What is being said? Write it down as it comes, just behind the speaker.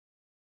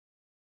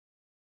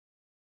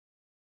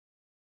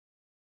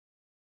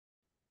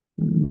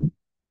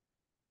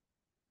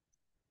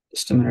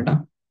Just a minute.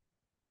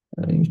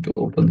 I need to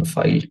open the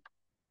file.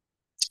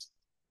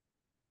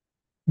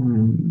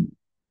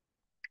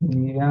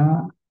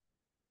 Yeah.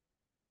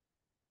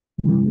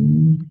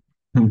 Hmm.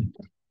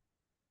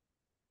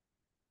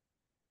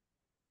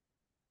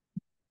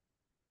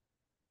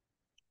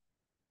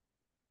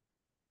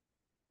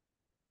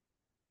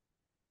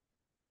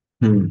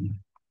 Hmm.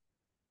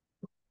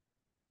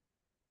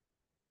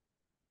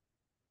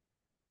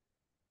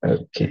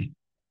 Okay.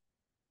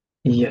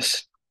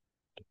 Yes.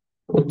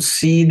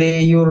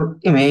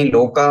 उत्सीदेयुर्इमे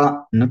लोका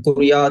न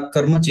कुर्यात्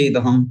कर्म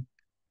चेदहम्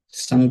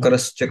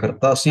संकरश्च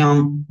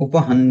कर्तास्याम्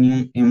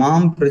उपहन्युम्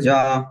इमां प्रजा.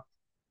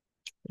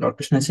 Lord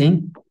Krishna is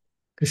saying,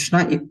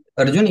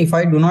 Arjun, if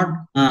I do not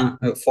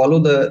follow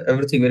the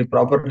everything very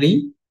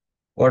properly,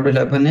 what will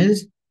happen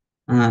is,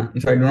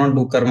 if I do not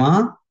do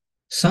karma,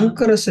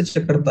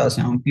 sankarasya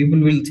kartasyam, people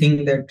will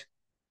think that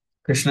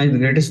Krishna is the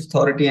greatest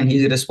authority and he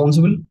is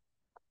irresponsible.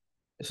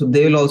 So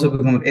they will also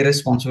become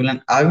irresponsible,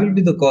 and I will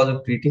be the cause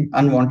of creating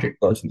unwanted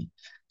progeny.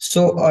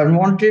 So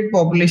unwanted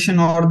population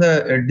or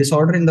the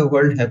disorder in the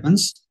world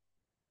happens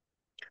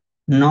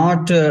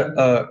not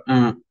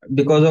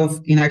because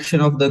of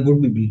inaction of the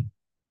good people.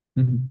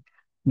 Mhm.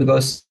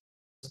 Because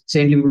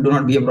saintly people do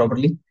not behave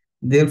properly.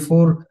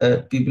 Therefore,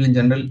 people in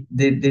general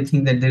they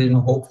think that there is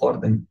no hope for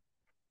them.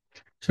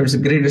 So it's a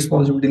great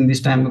responsibility in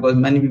this time because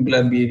many people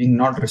are behaving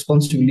not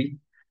responsibly.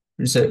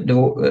 It's a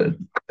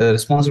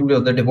responsibility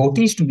of the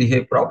devotees to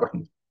behave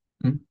properly,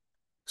 mm,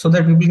 so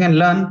that people can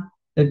learn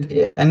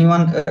that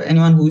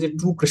anyone who is a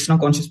true Krishna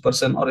conscious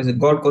person or is a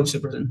God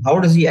conscious person, how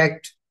does he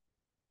act?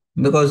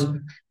 Because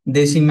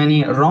they see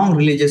many wrong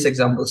religious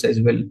examples as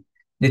well.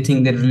 They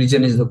think that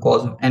religion is the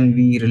cause of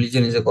envy,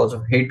 religion is the cause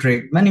of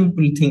hatred. Many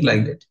people think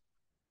like that,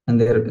 and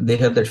they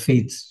have that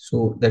faith.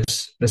 So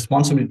that's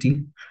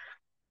responsibility.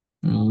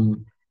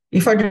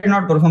 If I did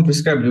not perform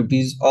prescribed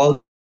duties,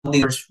 all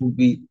these words would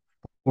be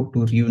put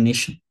to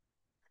ruination.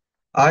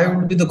 I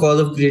would be the cause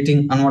of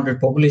creating unwanted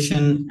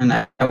population, and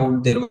I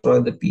would therefore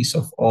destroy the peace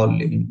of all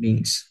living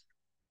beings.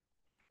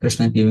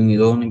 Krishna is giving his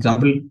own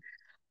example.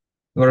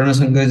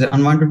 Varunasanga is an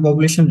unwanted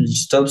population which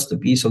disturbs the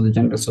peace of the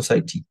general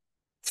society.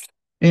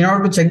 In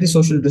order to check the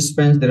social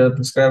disturbance, there are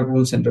prescribed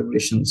rules and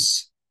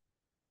regulations.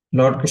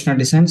 Lord Krishna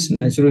descends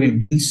naturally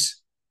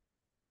deals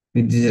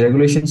with these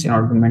regulations in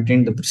order to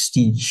maintain the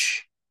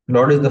prestige.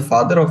 Lord is the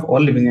father of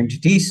all living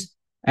entities,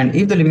 and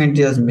if the living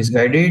entity is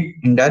misguided,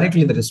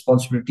 indirectly the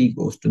responsibility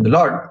goes to the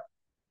Lord.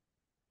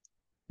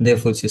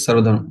 Therefore, it's a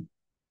Sarvadharma.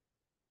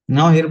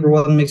 Now, here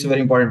Prabhupada makes a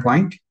very important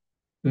point.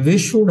 We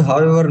should,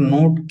 however,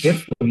 note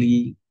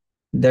carefully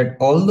that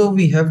although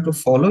we have to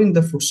follow in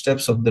the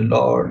footsteps of the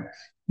Lord,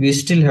 we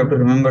still have to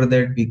remember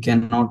that we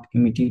cannot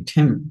imitate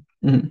Him.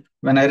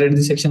 When I read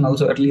this section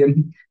also earlier,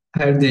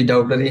 I had this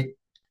doubt.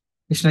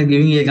 Krishna is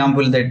giving an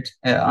example that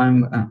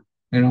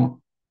you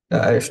know,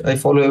 I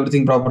follow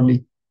everything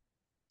properly.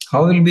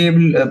 How will be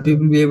able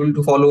people be able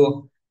to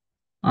follow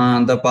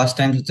the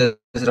pastimes such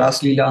as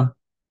Ras Leela?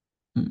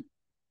 Hmm.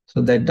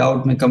 So that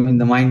doubt may come in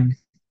the mind.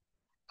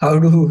 How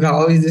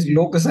is this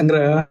Loka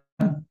Sangraha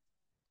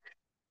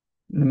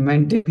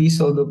maintain peace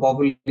of the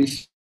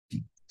population?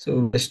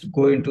 So just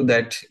go into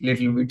that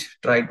little bit,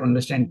 try to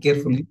understand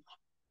carefully.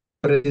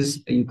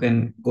 You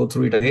can go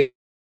through it again.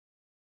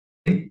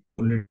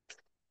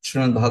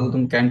 Srimad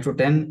Bhagavatam, Canto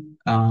 10,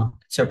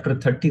 chapter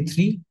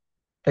 33,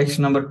 text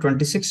number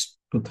 26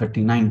 to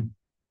 39.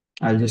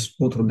 I'll just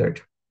go through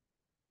that.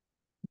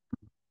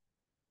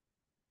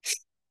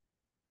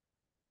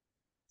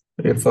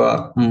 If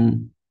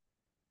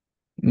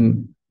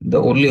the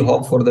only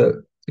hope for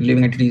the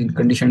living entities in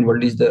conditioned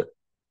world is the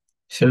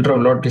shelter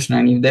of Lord Krishna,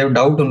 and if they have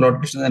doubt on Lord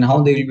Krishna, then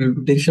how they will be able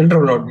to take shelter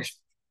of Lord Krishna?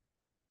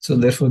 So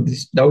therefore,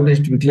 this doubt has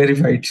to be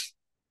clarified.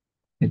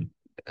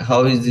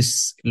 How is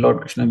this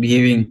Lord Krishna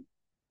behaving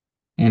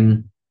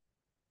in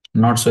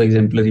not so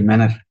exemplary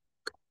manner?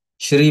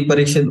 Shri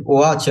Parikshit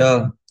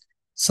Uvacha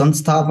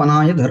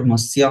Sansthapanaya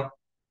Dharmasya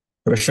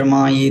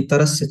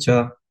Prashamayetarasya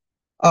cha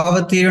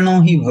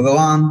Avatirno hi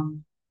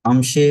Bhagavan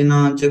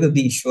Amshena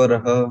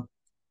Jagadishwarah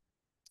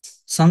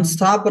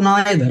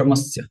Sansthapanaya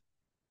Dharmasya.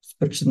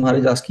 Parikshit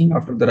Maharaj is asking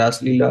after the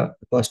Ras Leela,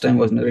 the first time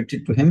was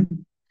narrated to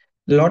him.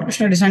 The Lord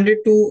Krishna decided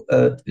to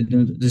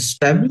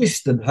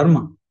establish the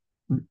Dharma.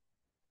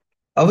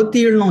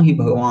 Avatirno hi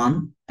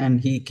Bhagavan,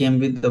 and he came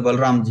with the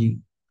Balramji,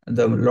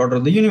 the Lord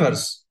of the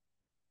universe.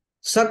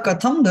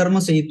 Sakatham dharma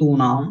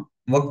setunam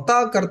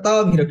vakta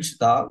karta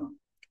bhirakshita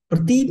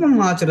pratīpam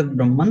आचरत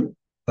brahman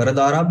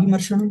paradara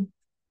bhimarshanam.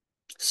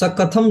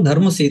 Sakatham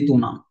dharma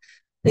setunam.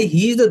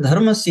 He is the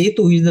dharma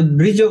setu, he is the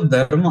bridge of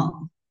dharma.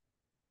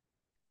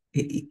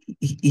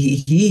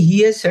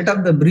 He has set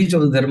up the bridge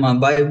of dharma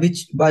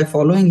by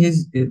following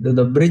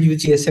the bridge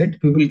which he has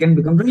set, people can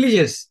become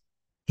religious.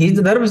 He is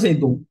the dharma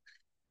setu.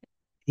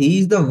 He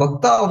is the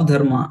Vakta of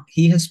Dharma.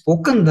 He has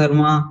spoken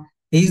Dharma.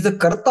 He is the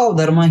Karta of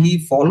Dharma. He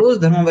follows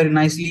Dharma very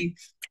nicely.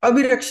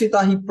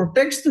 Abhirakshita, he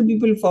protects the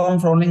people from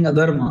following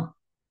Adharma.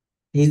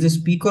 He is the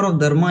speaker of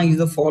Dharma. He is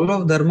the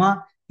follower of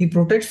Dharma. He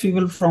protects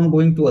people from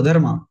going to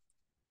Adharma.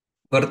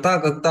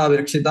 Karta, Kakta,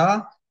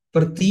 Abhirakshita.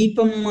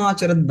 Pratipam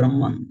acharat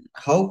Brahman.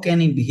 How can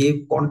he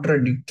behave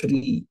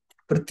contradictorily?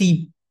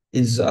 Pratip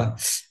is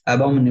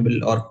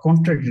abominable or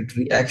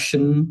contradictory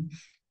action.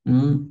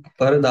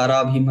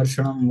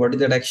 Paradarabhimarshanam. What is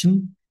that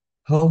action?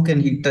 How can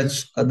he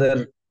touch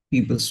other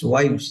people's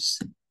wives?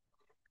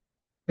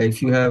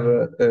 If you have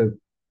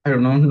I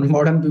don't know,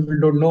 modern people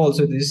don't know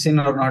also this sin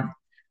or not.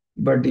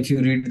 But if you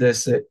read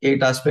this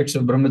 8 aspects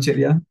of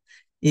brahmacharya,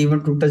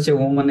 even to touch a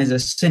woman is a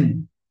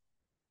sin,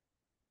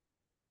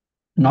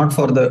 not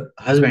for the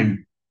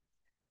husband,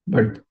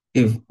 but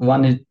if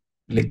one is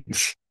like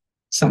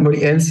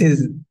somebody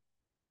else's,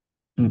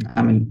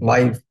 I mean,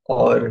 wife,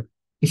 or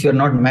if you're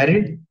not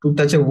married, to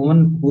touch a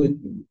woman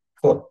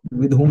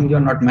with whom you're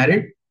not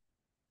married,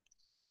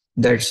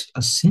 that's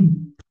a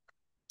sin.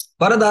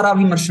 Paradara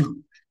vimarshana.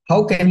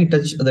 How can he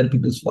touch other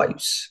people's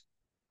wives?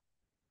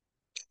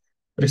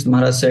 Krishna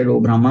Maharaj said, O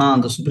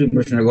Brahmana, the supreme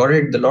personal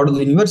Godhead, the Lord of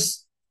the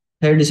universe,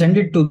 had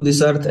descended to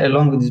this earth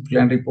along with his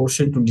planetary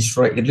portion to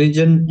destroy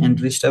religion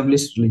and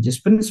reestablish religious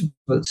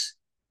principles.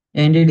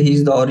 Indeed, he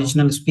is the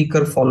original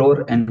speaker,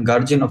 follower, and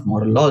guardian of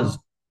moral laws.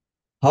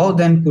 How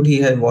then could he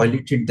have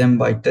violated them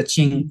by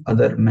touching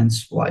other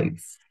men's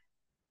wife?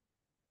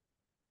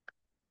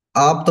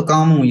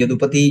 Aptakamo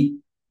yadupati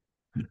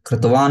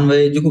कृतवान्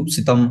वै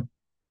जुगुप्सितम्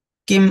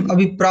किम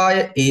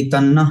अभिप्राय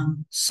एतन्न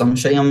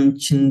संशयम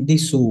छिन्ति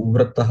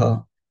सुव्रतः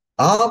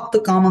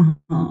आप्त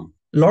कामः.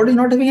 Lord is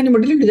not having any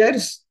material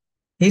desires.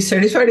 He is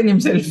satisfied in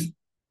himself.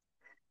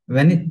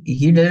 When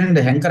he doesn't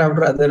hanker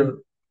after other,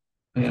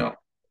 you know,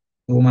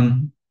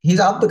 woman, he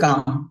is apta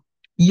kama.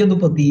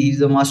 Yadupati, he is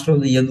the master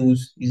of the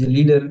Yadus, he is a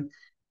leader.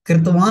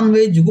 Kritavan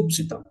ve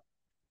jugupsitam.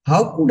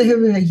 How could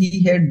have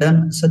he had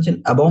done such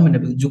an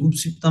abominable?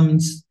 Jugupsitam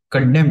means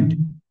condemned.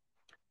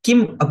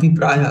 Kim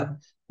apipraya.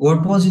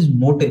 What was his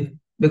motive?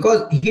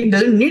 Because he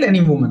doesn't need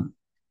any woman.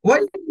 Why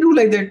did he do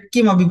like that?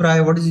 Kim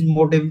apipraya. What is his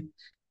motive?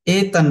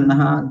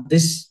 Etannaha.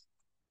 This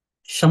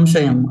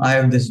shamshayam. I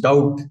have this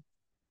doubt.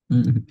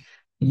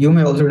 You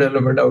may also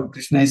develop a doubt.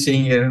 Krishna is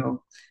saying here,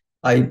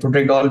 I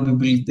protect all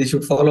people. They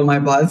should follow my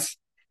path.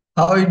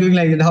 How are you doing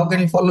like that? How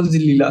can you follow the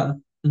lila?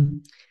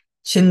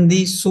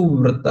 Chindi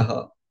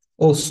suvrataha.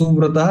 Oh,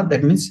 suvrataha.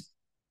 That means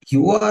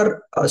you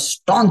are a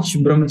staunch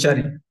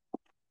brahmachari.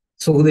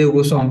 Sukhdev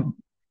Goswami.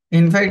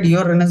 In fact,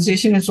 your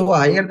renunciation is so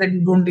higher that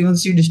you don't even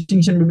see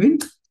distinction between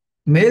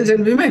males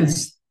and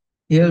females.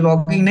 He was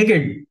walking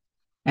naked.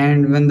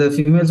 And when the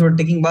females were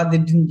taking bath, they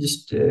didn't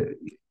just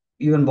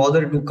even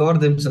bother to cover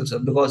themselves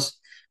up because.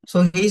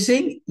 So he's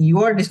saying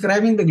you are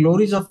describing the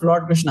glories of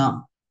Lord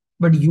Krishna,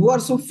 but you are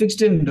so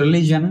fixed in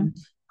religion.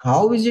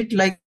 How is it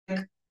like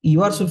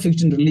you are so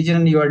fixed in religion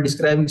and you are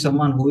describing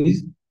someone who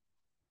is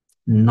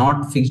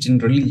not fixed in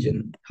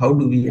religion? How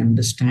do we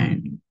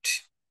understand it?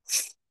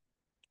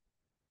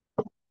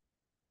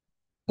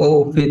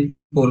 O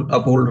faithful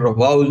upholder of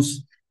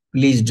vows,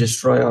 please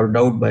destroy our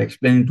doubt by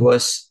explaining to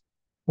us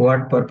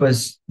what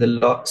purpose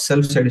the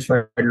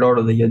self-satisfied Lord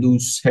of the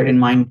Yadus had in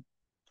mind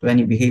when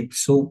he behaved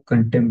so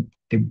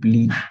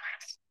contemptibly.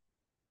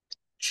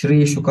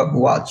 Shri Shuka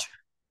Uvacha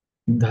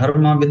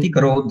Dharma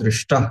Vyatikaro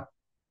Drishta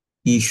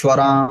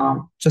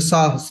Ishwaram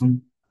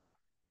Chasahasam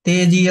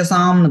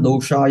Tejiyasam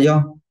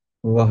Doshaya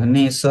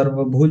Vahne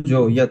Sarva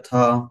Bhujo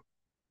Yatha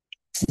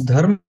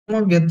Dharma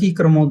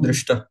Vyatikramo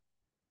Drishta.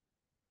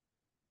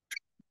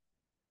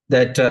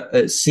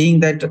 That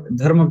seeing that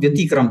dharma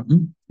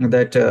vyatikram,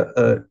 that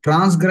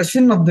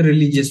transgression of the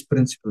religious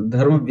principle,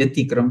 dharma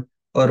vyatikram,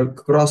 or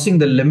crossing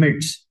the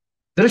limits,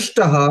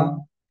 drishtaha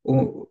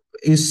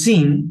is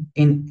seen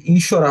in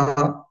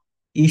Ishwara.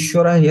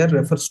 Ishwara here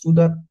refers to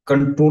the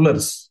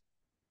controllers.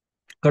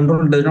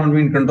 Controller does not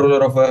mean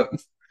controller of a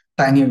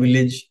tiny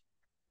village.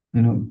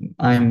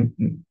 I am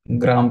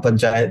Gram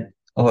Panchayat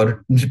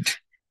or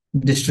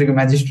district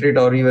magistrate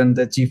or even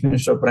the chief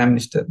minister or prime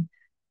minister.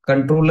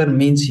 Controller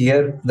means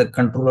here the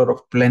controller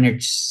of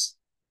planets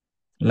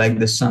like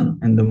the sun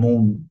and the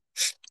moon.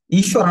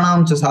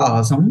 Ishwaranam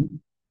chasahasam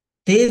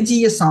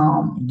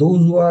tejiyasam, those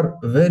who are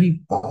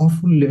very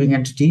powerful living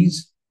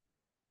entities,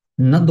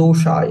 na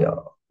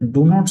doshaya,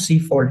 do not see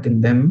fault in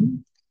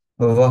them.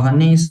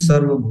 Vahane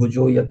sarva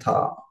bhujo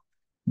yatha,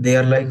 they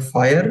are like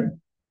fire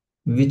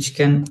which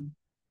can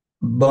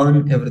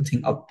burn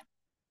everything up.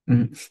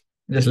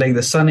 Just like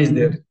the sun is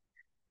there.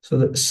 So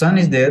the sun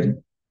is there.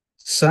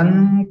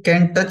 Sun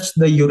can touch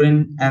the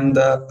urine and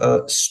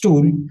the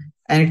stool,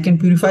 and it can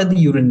purify the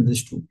urine in the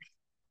stool.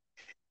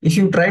 If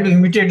you try to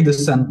imitate the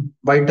sun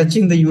by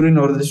touching the urine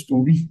or the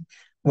stool,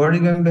 what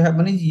is going to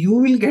happen is you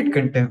will get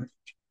contaminated.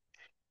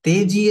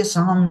 Teji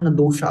asam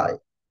doshai.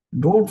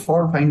 Don't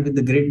fault find with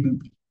the great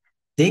people.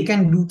 They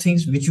can do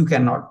things which you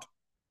cannot.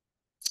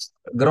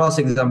 Gross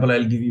example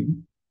I'll give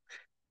you.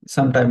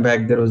 Some time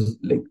back there was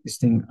like this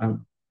thing,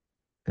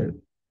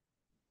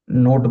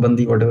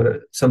 notebandi,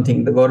 whatever,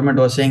 something. The government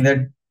was saying that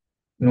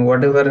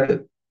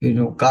whatever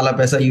kala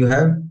paisa you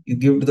have, you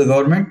give to the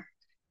government.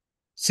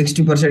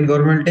 60%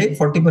 government take,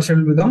 40%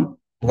 will become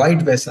white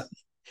paisa.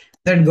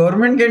 That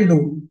government can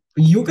do.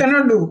 You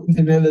cannot do.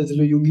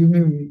 You give me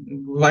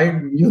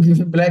white, you give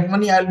me black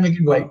money, I'll make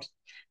it white.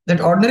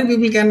 that ordinary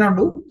people cannot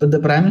do, but the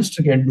Prime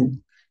Minister can do.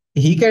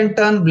 He can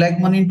turn black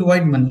money into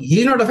white money. He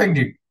is not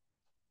affected.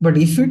 But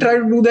if we try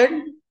to do that,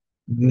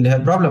 we will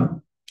have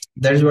problem.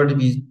 That is what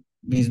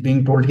is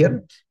being told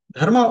here.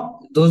 Dharma,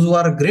 those who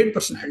are great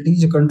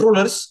personalities,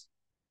 controllers,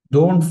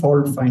 don't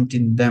fault find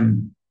in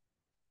them.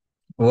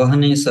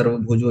 Vahane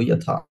sarvabhujo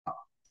yatha.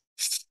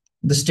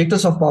 The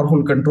status of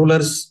powerful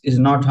controllers is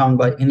not harmed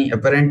by any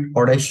apparent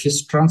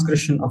audacious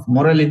transgression of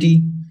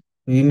morality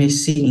we may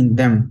see in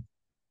them,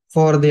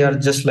 for they are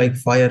just like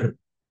fire,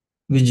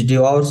 which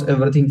devours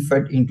everything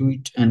fed into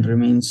it and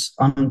remains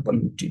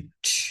unpolluted.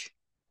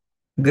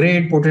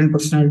 Great potent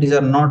personalities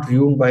are not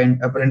ruined by an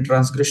apparent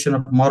transgression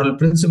of moral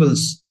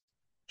principles.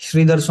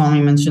 Sridhar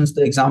Swami mentions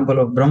the example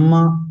of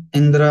Brahma,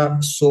 Indra,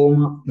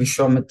 Soma,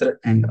 Vishwamitra,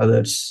 and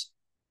others.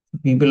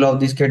 People of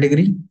this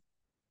category,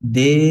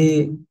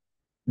 they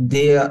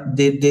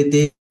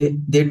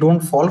they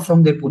don't fall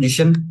from their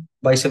position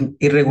by some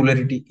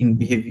irregularity in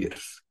behavior.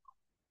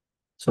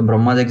 So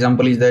Brahma's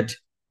example is that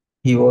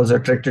he was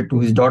attracted to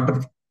his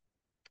daughter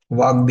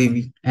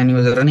Vagdevi and he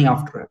was running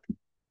after her.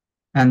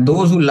 And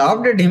those who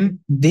laughed at him,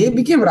 they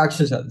became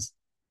Rakshasas.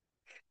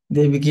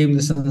 They became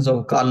the sons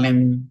of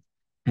Kalnemi,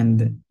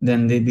 and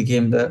then they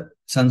became the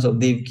sons of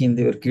Devaki, and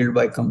they were killed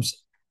by Kamsa.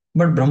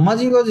 But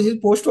Brahmaji was his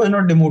post was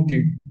not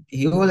demoted.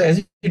 He was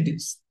as it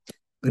is.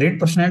 Great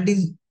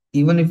personalities,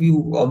 even if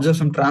you observe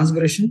some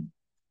transgression,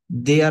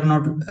 they are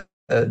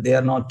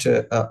not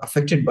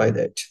affected by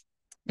that.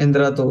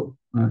 Indra, though,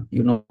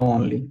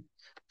 only.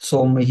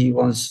 So he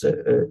once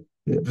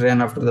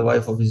ran after the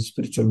wife of his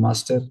spiritual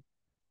master.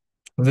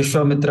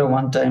 Vishwamitra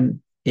one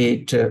time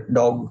ate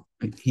dog.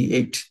 He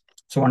ate.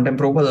 So one time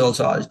Prabhupada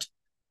also asked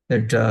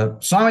that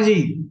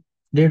Swamiji,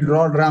 did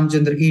Lord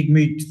Ramchandra eat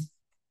meat?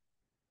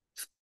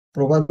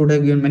 Prabhupada would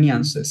have given many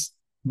answers,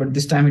 but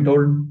this time he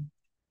told,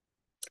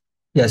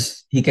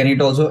 yes, he can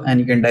eat also and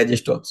he can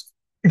digest also.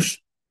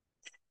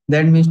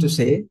 That means to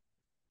say,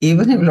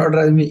 even if Lord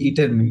Ramchandra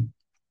eaten meat,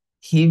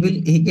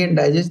 he can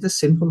digest the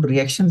sinful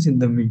reactions in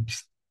the meat.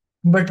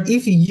 But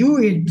if you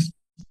eat,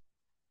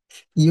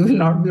 you will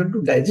not be able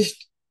to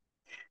digest.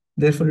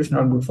 Therefore, it's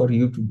not good for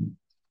you to do,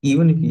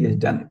 even if he has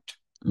done it.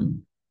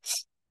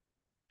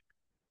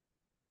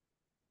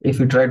 If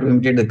you try to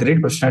imitate the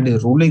great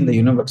personalities ruling the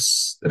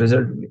universe, the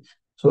result will be.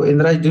 So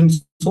Indra is doing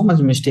so much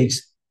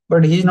mistakes,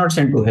 but he is not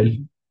sent to hell.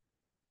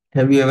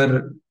 Have you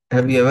ever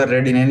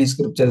read in any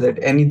scripture that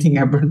anything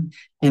happened?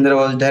 Indra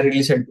was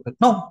directly sent to hell?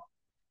 No,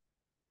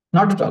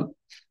 not at all.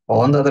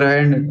 On the other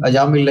hand,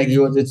 Ajamil, like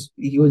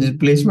his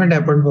placement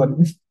happened for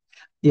him.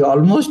 He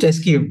almost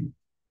escaped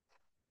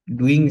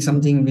doing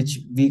something which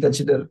we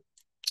consider.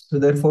 So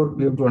therefore,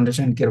 we have to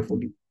understand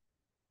carefully.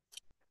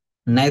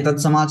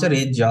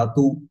 नैतत्समाचरे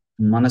जातु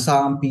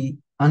मनसापि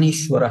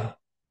अनीश्वरः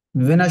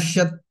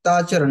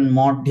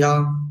विनश्यत्ताचरन्मौढ्या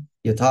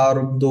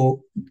यथारुब्धो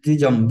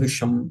द्विजं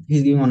विषम.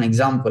 He's giving an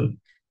example.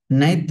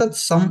 Naitat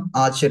sam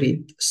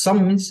acharit.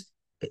 Some means,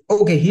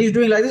 okay, he's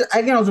doing like this,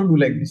 I can also do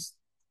like this.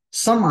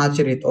 Some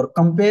acharit, or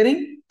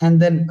comparing, and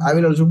then I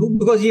will also do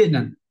because he has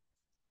done.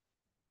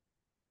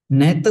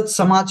 Naitat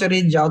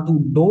samacharit jatu.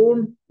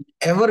 Don't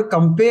ever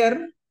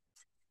compare,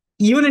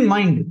 even in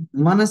mind.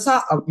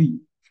 Manasa api.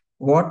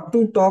 What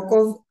to talk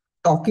of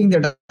talking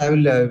that I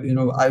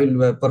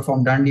will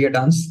perform dandiya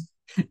dance,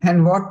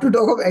 and what to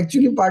talk of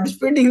actually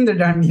participating in the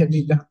dandiya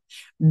lila.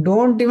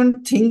 Don't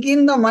even think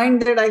in the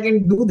mind that I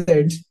can do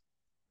that.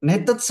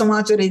 Netat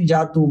samachare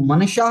jatu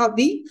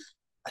manashahi.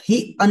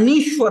 He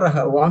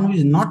anishwaraha, one who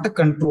is not a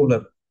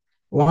controller.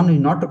 One who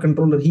is not a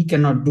controller, he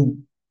cannot do.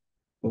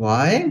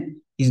 Why?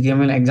 He's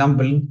given an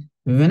example.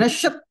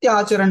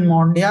 Vinashatyacharan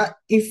mondya.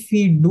 If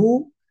he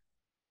do,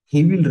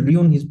 he will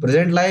ruin his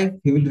present life,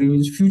 he will ruin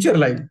his future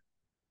life.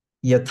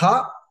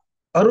 Yatha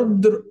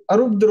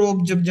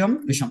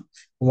arudrobjam visham.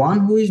 One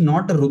who is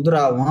not a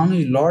Rudra, one who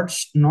is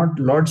not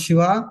Lord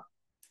Shiva,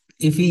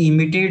 if he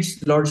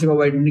imitates Lord Shiva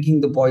by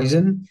drinking the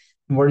poison,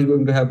 what is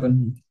going to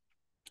happen?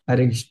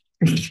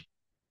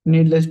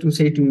 Needless to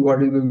say to you,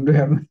 what is going to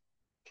happen?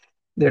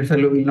 That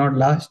fellow will not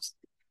last.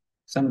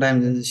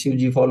 Sometimes as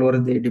Shivji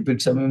followers, they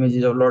depict some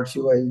images of Lord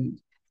Shiva in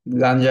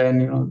ganja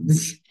and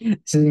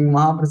saying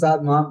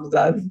Mahaprasad,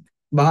 Mahaprasad,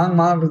 Bhang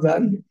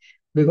Mahaprasad.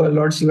 Because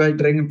Lord Shiva is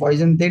drinking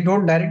poison, they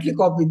don't directly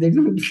copy, they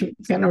don't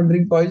cannot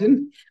drink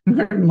poison,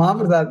 but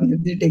Mahaprasad,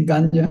 they take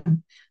ganja.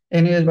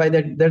 Anyways, by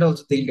that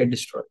also they'll get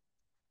destroyed.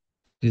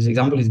 This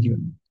example is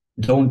given.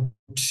 Don't.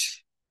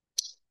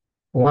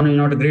 One who is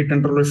not a great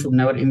controller should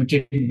never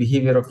imitate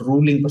behavior of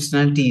ruling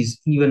personalities,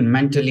 even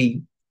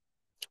mentally.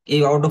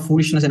 If out of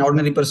foolishness an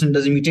ordinary person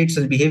does imitate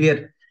such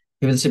behavior,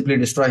 he will simply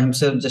destroy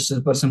himself, just as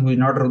a person who is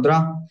not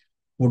Rudra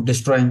would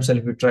destroy himself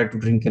if he tried to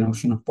drink an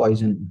ocean of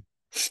poison.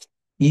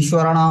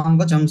 ईश्वराणां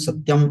वचम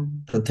सत्यम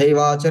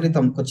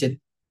तथैवाचरितं क्वचित्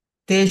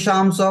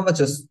तेषां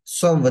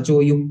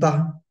स्ववचो युक्तः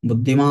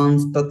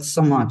बुद्धिमान्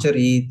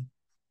तत्समाचरेत्.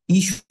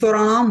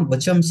 ईश्वराणां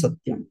वचम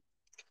सत्यम.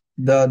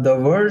 The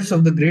words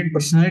of the great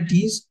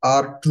personalities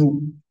are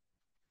true,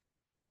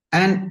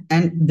 and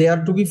they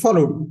are to be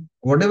followed.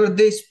 Whatever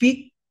they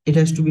speak, it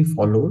has to be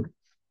followed,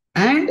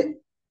 and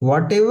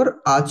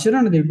whatever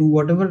acharan they do,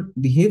 whatever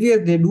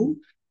behavior they do,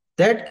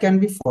 that can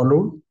be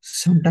followed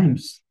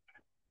sometimes.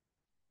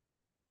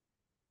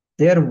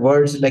 Their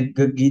words like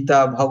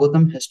Gita,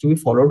 Bhagavatam has to be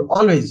followed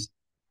always.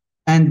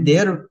 And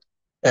their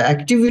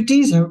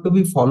activities have to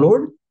be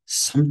followed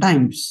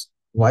sometimes.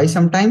 Why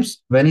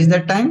sometimes? When is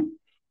that time?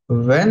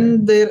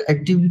 When their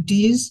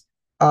activities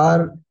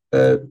are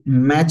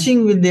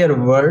matching with their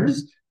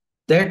words,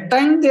 that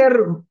time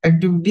their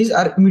activities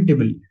are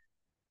imitable,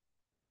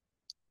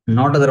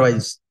 not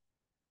otherwise.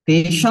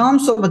 Tesham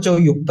savacho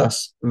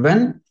yuktas.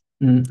 When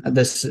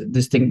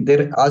this thing,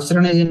 their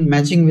acharan is in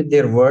matching with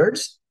their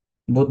words,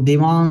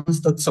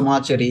 buddhimans tat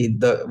samachari,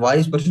 the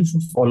wise person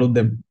should follow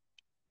them.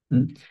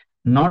 Mm.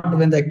 Not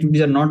when the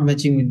activities are not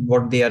matching with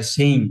what they are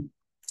saying.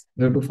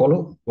 We have to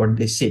follow what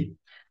they say.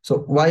 So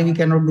why we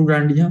cannot do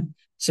Dandiya?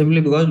 Simply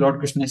because Lord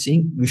Krishna is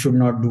saying we should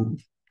not do.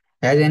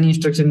 Has any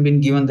instruction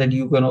been given that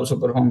you can also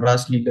perform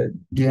Ras Leela?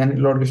 Did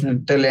Lord Krishna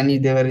tell any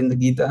they were in the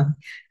Gita?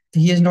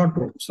 He has not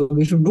told. So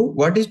we should do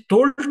what is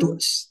told to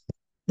us.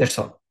 That's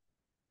all.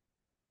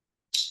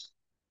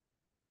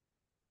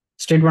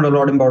 Statement of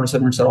Lord embodied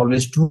servants are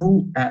always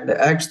true, and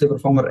the acts they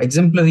perform are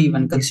exemplary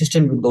when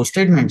consistent with those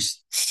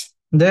statements.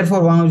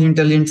 Therefore, one who is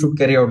intelligent should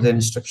carry out their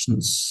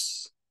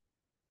instructions.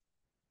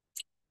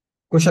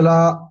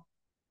 कुशला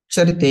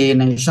चरिते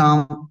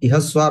नैषाम् इह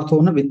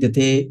स्वार्थो न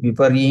विद्यते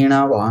विपरीण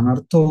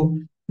वानर्थो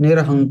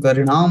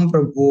निरहंकरिणां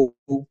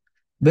प्रभु.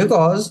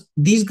 Because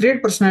these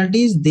great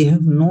personalities, they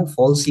have no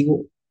false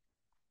ego.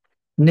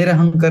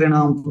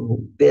 Nirahankarinam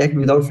prabhu, they act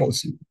without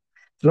false ego.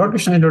 Lord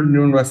Krishna is not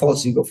driven by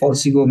false ego.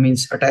 False ego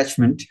means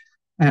attachment,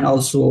 and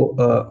also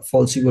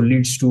false ego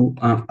leads to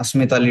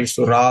asmita, leads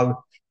to rag,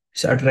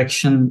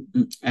 attraction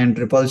and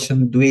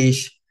repulsion,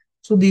 dvesh.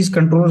 So these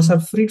controllers are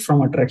freed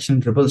from attraction,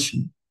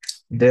 repulsion.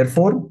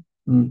 Therefore,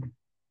 my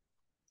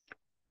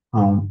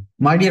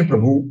dear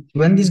Prabhu,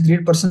 when these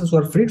great persons who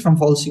are freed from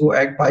false ego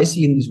act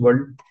piously in this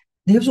world,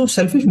 they have so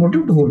selfish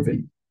motive to fulfill.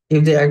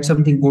 If they act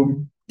something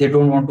good, they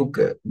don't want to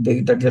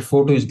that their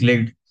photo is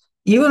glazed.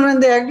 Even when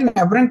they act in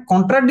apparent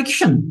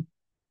contradiction,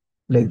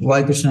 like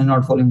why Krishna is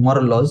not following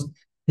moral laws,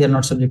 they are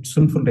not subject to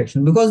sinful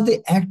reaction because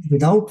they act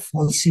without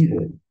false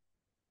ego.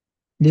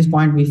 This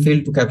point we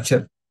fail to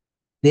capture.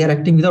 They are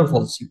acting without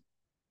false ego.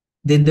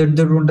 They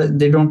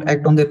don't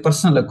act on their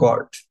personal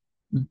accord.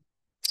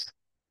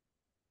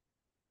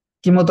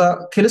 किमुत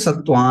खिल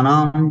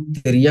सत्वानां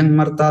तिर्यं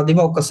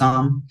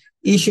मर्तादिवौकसाम्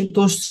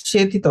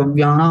ईशितुश्चेति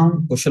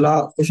तव्यानां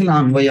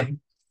कुशलान्वयः.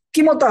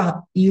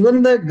 Kimota,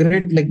 even the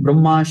great like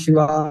Brahma,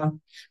 Shiva,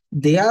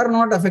 they are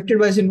not affected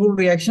by sinful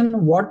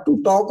reaction. What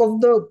to talk of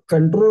the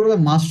controller, the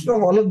master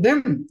of all of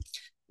them?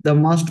 The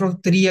master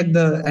of Triyak,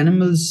 the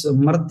animals,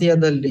 Martya,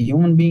 the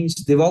human beings,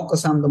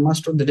 Devakasam, the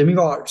master of the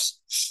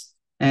demigods.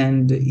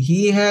 And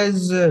he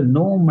has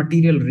no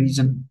material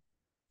reason.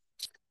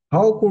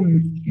 How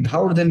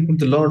then could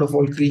the Lord of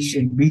all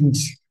created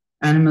beings,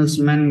 animals,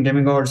 men,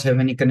 demigods have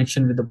any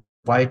connection with the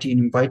piety and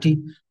impiety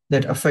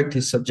that affect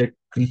his subject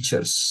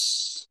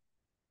creatures?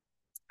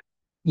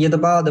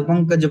 Yadapad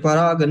pankaj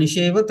paraga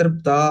nisheva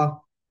tripta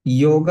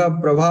yoga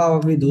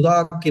prabhava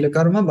vidhuda kila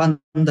karma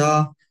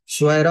bandha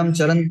swairam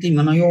charanti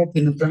manayo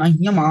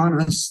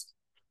pinpranahyamanas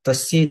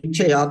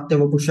tasyechayatya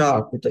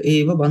vapusha kuta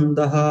eva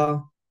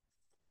bandha.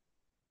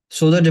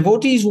 So the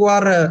devotees who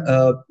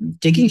are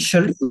taking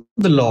shelter of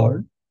the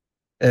Lord,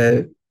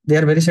 they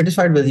are very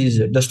satisfied with his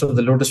dust of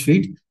the lotus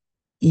feet.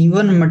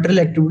 Even material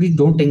activities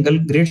don't tingle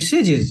great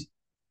sages.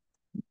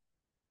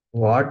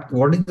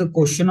 What is the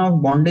question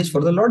of bondage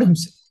for the Lord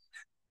himself?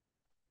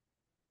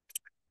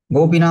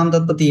 Gopinam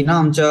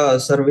tatpatinam cha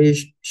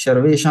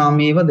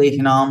sarveshamev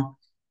dehinam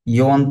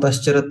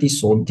yoantascharati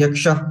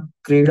sodhyaksha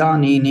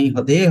kridanene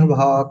hadeha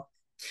bhak.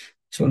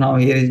 So now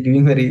here is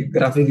giving very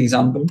graphic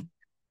example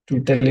to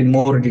tell in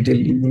more detail.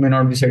 You may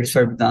not be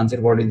satisfied with the answer.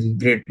 What is this?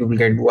 Great people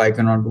can do, I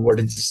cannot do. What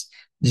is this?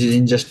 This is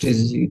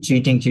injustice,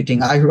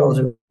 cheating. I should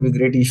also be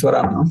great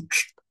Ishwara now.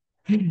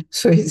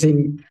 So he's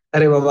saying,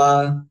 Are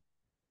Baba,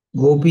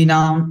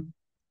 Gopinam,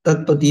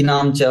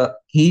 Tatpatinam cha.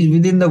 He is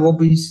within the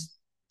gopis.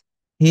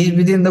 He is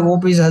within the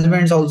gopis'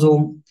 husbands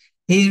also.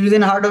 He is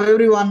within heart of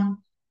everyone.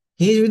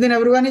 He is within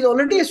everyone. He is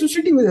already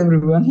associating with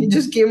everyone. He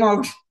just came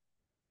out.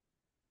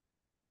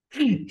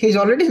 He is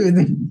already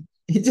within.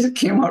 He just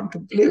came out to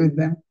play with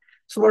them.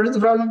 So what is the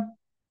problem?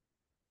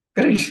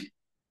 Correct.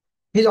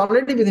 He's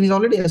already within. He's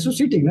already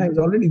associating. Right? He's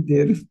already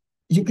there.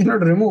 You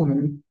cannot remove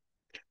him.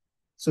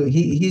 So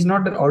he's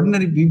not an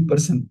ordinary being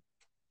person.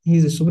 He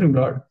is a supreme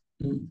lord.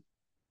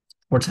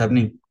 What's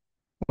happening?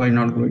 Why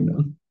not going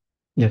down?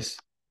 Yes.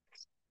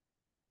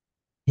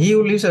 He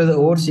who lives as the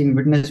overseeing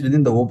witness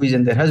within the gopis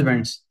and their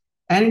husbands,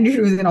 and indeed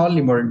within all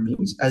immortal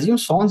beings,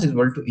 assumes sons his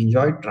world to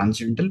enjoy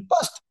transcendental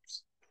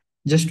pastimes.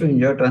 Just to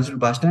enjoy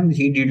transcendental pastimes,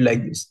 he did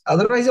like this.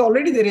 Otherwise,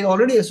 already there is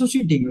already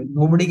associating with.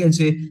 Nobody can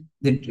say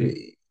that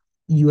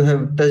you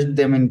have touched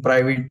them in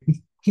private.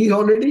 He's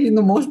already in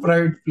the most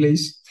private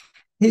place.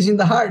 He's in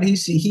the heart.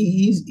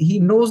 He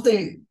knows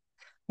the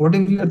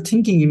whatever you are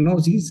thinking. He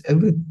knows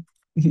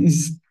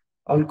he's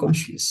all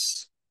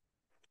conscious.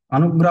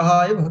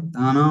 अनुग्रहाय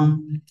भक्तानां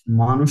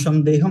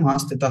मानुषं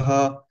देहमास्थितः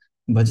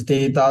भजते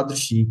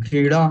तादृशी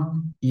क्रीडा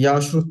या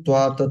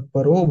श्रुत्वा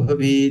तत्परो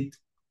भवेत्.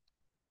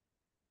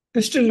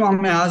 Still,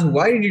 one may ask,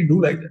 why did he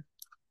do like that?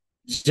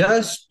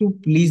 Just to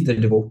please the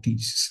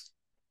devotees.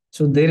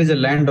 So there is a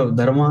land of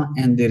dharma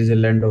and there is a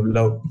land of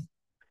love.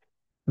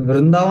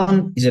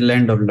 Vrindavan is a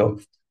land of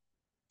love.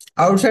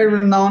 Outside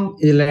Vrindavan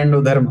is a land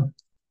of dharma.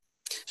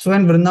 So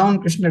in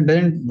Vrindavan, Krishna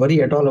doesn't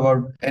worry at all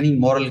about any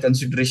moral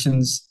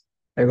considerations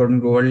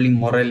according to worldly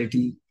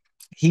morality.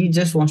 He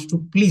just wants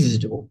to please his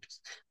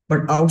devotees.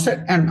 But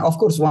outside, and of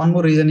course, one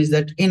more reason is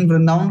that in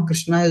Vrindavan,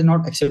 Krishna has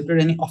not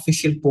accepted any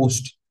official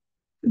post,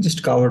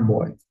 just coward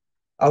boy.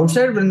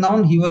 Outside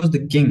Vrindavan, he was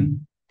the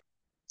king.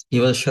 He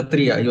was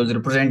Kshatriya. He was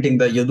representing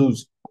the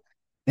Yadus.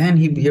 And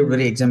he behaved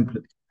very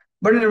exemplary.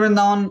 But in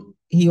Vrindavan,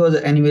 he was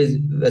anyways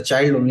a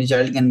child, only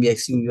child can be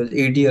excused. He was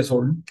 8 years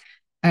old.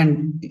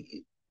 And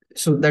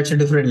so that's a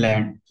different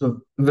land.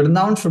 So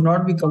Vrindavan should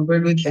not be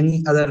compared with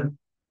any other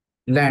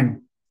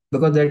land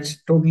because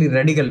that's totally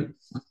radical.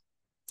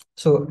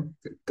 So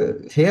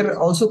here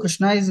also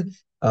Krishna is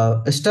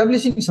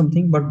establishing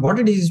something, but what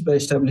it is by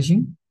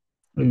establishing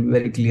will be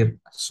very clear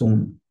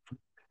soon.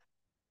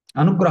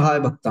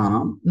 Anugrahaya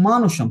bhaktanam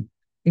manusham.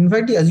 In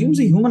fact, he assumes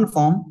a human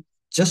form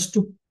just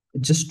to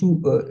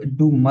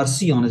do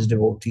mercy on his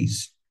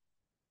devotees.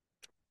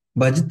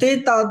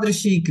 Bhajte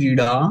tadrishi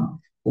krida,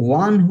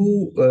 one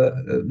who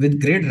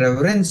with great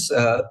reverence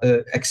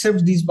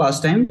accepts these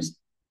pastimes,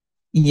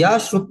 ya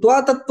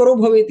shrutva tatparo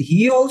bhavet,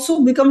 he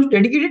also becomes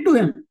dedicated to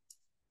him.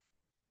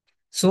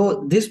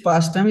 So this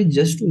pastime is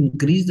just to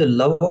increase the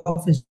love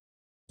of his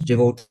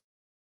devotees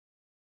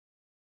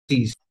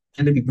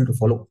and the people to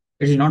follow.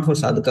 It is not for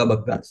sadhaka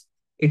bhaktas.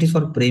 It is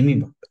for premi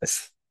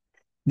bhaktas.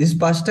 This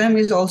pastime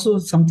is also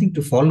something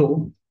to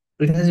follow.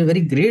 It has a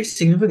very great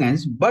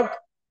significance, but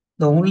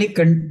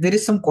there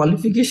is some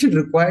qualification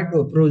required to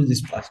approach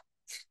this pastime.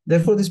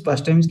 Therefore, this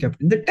pastime is kept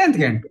in the 10th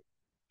canto.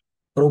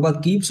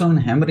 Prabhupada keeps on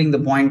hammering the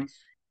point.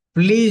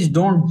 Please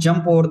don't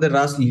jump over the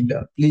Ras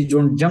Leela. Please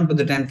don't jump to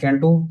the 10th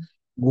canto.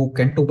 Go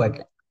canto by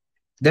canto.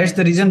 That's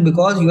the reason,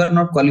 because you are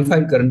not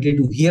qualified currently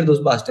to hear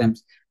those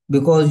pastimes,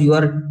 because you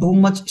are too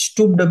much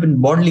stooped up in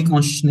bodily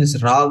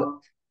consciousness, rag,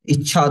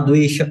 ichha,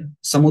 dvesha,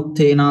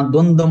 samuthena,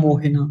 dvanda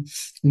mohena.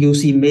 You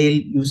see male,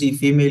 you see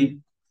female,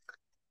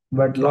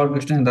 but Lord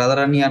Krishna and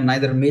Radharani are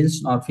neither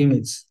males nor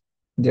females.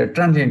 They are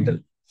transcendental.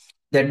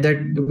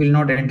 That will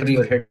not enter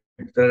your head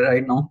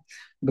right now,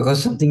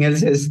 because something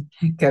else has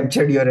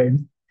captured your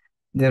head.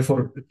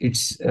 Therefore,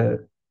 it's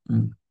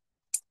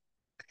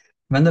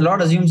when the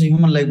Lord assumes a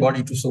human-like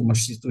body to show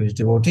mercy to his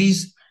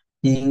devotees,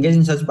 he engages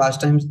in such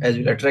pastimes as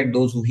will attract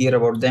those who hear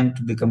about them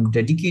to become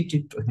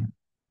dedicated to him.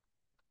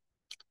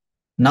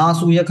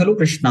 Nasuya khalu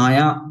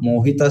krishnaya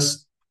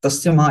mohitas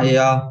tasya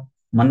maya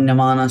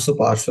manyamana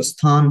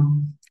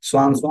suparshvasthan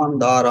swan swan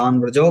daran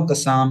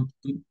vrajokasan.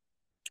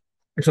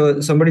 So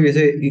somebody will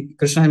say,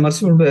 Krishna is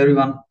merciful to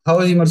everyone. How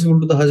is he merciful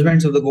to the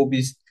husbands of the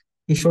gopis?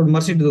 He showed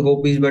mercy to the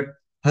gopis, but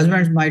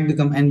husbands might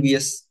become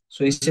envious.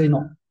 So he says,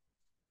 no,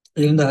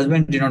 even the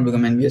husband did not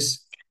become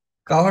envious.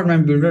 Cowherd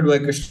men, bewildered by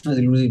Krishna's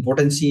elusive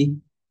potency,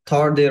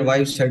 thought their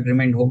wives had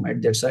remained home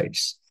at their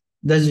sides.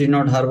 Thus did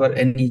not harbor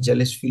any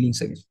jealous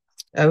feelings against.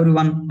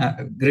 Everyone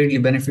greatly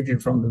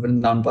benefited from the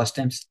Vrindavan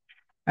pastimes.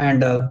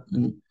 And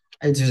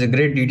it is a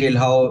great detail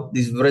how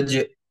these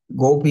Vraj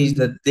gopis,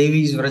 the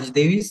Devis, Vraj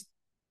Devis,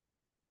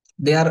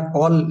 they are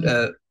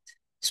all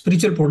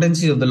spiritual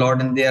potencies of the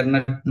Lord, and they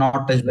are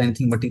not touched by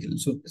anything material.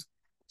 So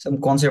some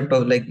concept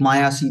of like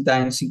Maya, Sita,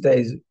 and Sita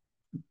is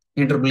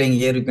interplaying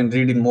here. You can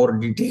read in more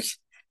detail.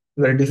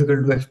 Very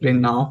difficult to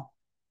explain now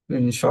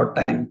in a short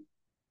time.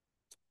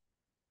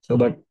 So,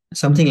 but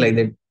something like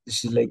that.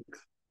 This is like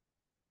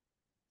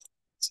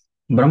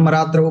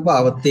Brahmaratra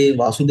upavatte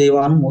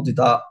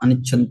Vasudevanumodita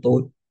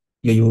anichanto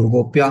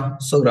yayurgopya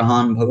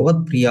sagrahan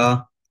bhagavat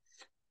priya.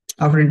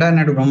 After entire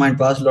night of Brahma had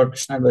passed, Lord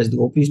Krishna advised the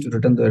gopis to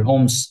return to their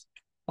homes.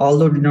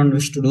 Although they did not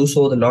wish to do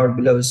so, the Lord,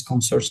 beloved his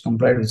consorts,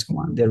 complied with his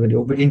command. They are very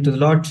obedient to the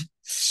Lord.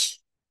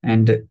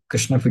 And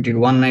Krishna fitted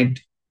one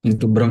night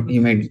into He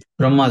made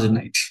Brahma's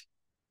night.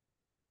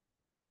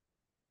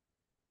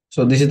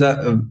 So this is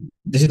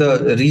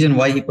the reason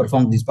why he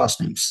performed these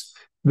pastimes.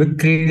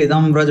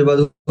 Vikridam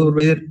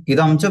Vrajavadhur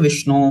idam cha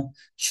Vishnu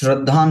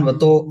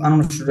Shraddhanvato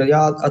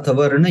Anushrayat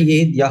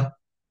Athavarnayedya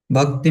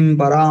Bhaktim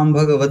Param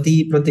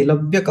Bhagavati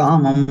Pratilabhya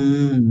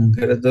Kamam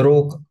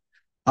Girdrok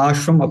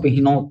Ashram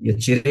Apihino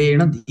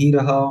Yachirena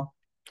Dhiraha.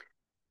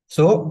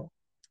 So,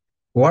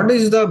 what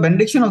is the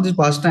benediction of this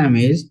pastime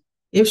is,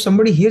 if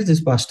somebody hears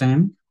this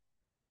pastime,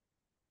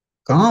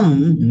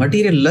 Kam,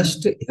 material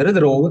lust,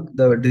 Hridrog,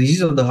 the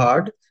disease of the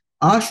heart,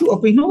 Ashu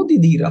Apinoti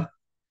Dhira.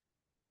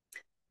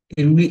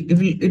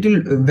 It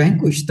will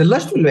vanquish. The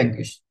lust will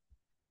vanquish.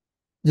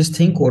 Just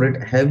think over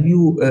it. Have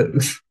you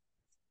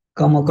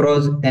come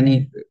across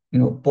any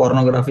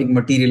pornographic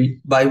material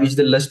by which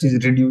the lust is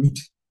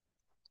reduced?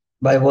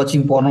 By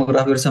watching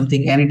pornography or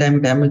something, anytime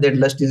it happens that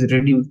lust is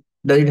reduced.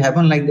 Does it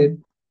happen like that?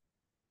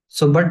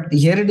 So, but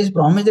here it is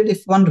promised that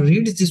if one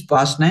reads these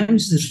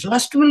pastimes, his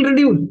lust will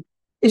reduce.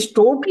 It's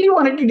totally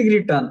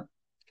 180-degree turn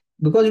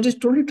because it is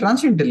totally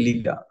transcendental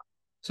Leela.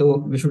 So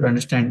we should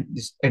understand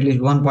this. At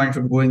least one point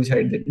should go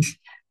inside that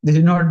this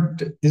is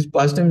not this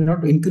pastime is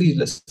not to increase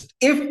lust.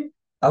 If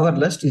our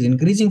lust is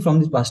increasing from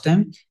this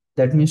pastime,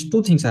 that means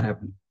two things are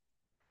happening.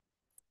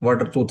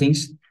 What are two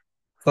things?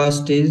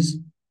 First is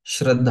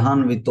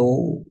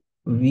Shraddhanvito.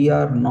 We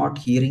are not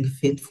hearing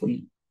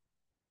faithfully.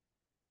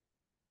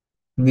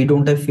 We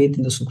don't have faith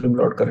in the Supreme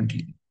Lord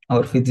currently.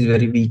 Our faith is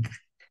very weak.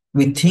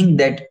 We think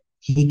that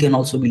He can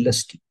also be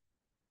lusty.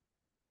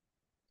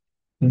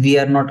 We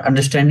are not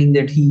understanding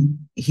that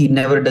He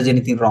never does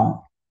anything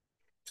wrong.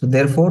 So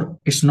therefore,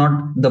 it's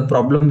not the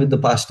problem with the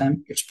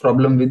pastime, it's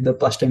problem with the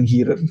pastime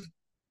hearer.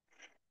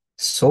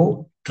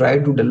 So try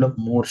to develop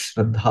more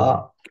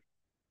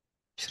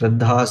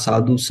श्रद्धा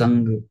साधु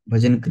संग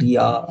भजन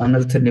क्रिया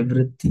अनर्थ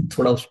निवृत्ति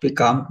थोड़ा उस पर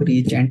काम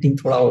करिए chanting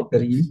थोड़ा और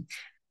करिए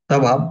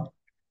तब आप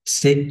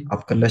से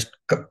आपका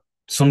लस्ट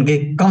सुन के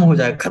कम हो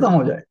जाए खत्म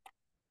हो जाए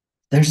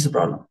that's the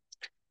problem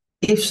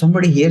if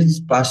somebody hears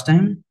this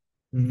pastime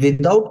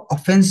without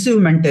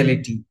offensive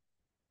mentality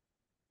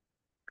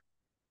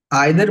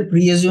either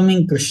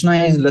presuming Krishna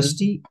is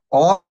lusty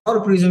or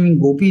presuming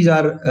gopis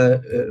are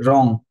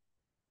wrong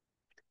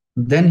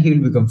then he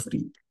will become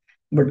free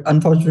but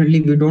unfortunately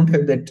we don't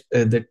have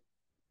that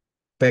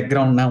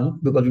background now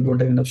because we don't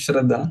have enough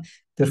Shraddha.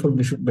 Therefore,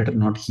 we should better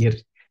not hear.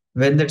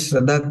 When that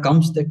Shraddha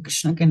comes, that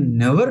Krishna can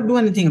never do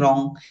anything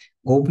wrong,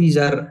 gopis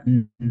are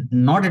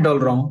not at all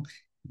wrong,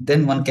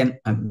 then one can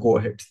go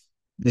ahead.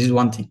 This is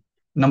one thing.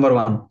 Number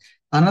one.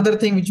 Another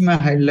thing which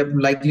may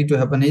likely to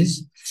happen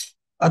is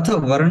Atha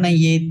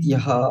Varnayet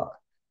Yaha.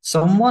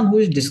 Someone who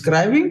is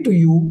describing to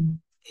you,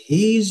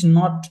 he is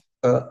not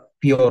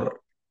pure.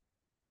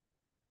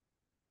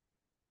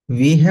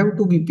 We have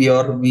to be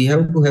pure, we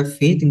have to have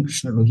faith in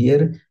Krishna to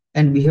hear,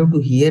 and we have to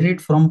hear it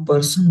from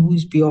person who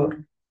is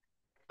pure,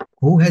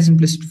 who has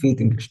implicit faith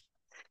in Krishna.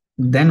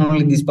 Then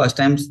only these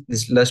pastimes,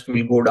 this lust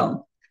will go down.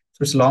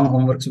 So it's long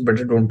homework, so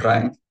better don't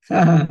try.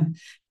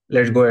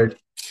 Let's go ahead.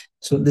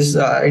 So this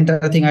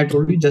entire thing I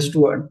told you just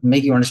to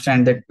make you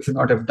understand that we should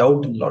not have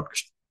doubt in Lord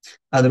Krishna.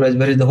 Otherwise,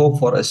 where is the hope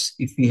for us?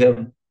 If we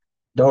have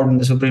doubt in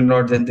the Supreme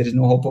Lord, then there is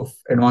no hope of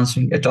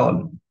advancing at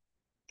all.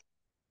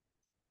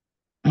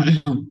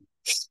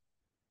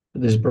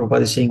 This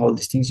Prabhupada is saying all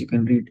these things. You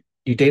can read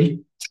detail.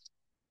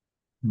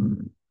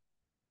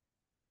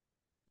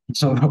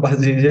 So Prabhupada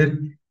is here.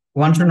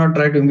 One should not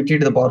try to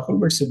imitate the powerful,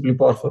 but simply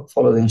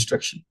follow the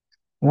instruction.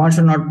 One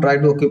should not try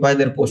to occupy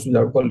their post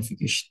without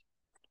qualification.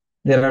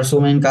 There are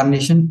so many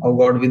incarnations of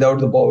God without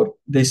the power.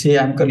 They say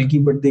I'm Kalki,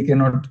 but they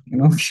cannot,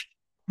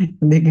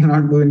 they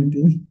cannot do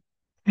anything.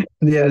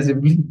 They are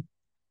simply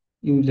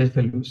useless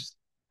fellows.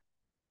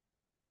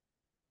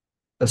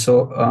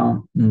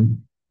 So,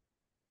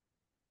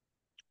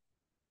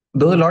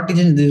 though the Lord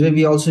teaches this way,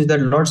 we also see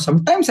that Lord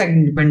sometimes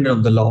acting independent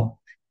of the law,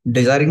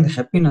 desiring the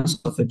happiness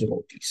of the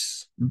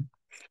devotees.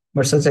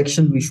 But such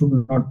action we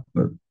should not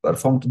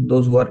perform to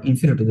those who are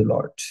inferior to the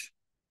Lord.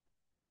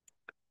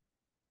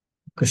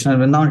 Krishna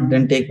Vrindavan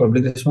didn't take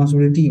public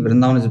responsibility.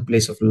 Vrindavan is a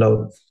place of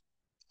love.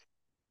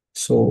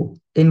 So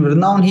in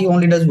Vrindavan, he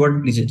only does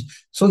what pleases.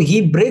 So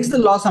he breaks the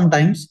law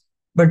sometimes,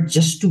 but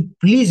just to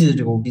please his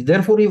devotees.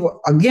 Therefore, he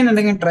again and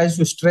again tries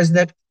to stress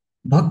that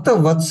Bhakta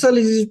Vatsal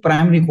is his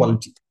primary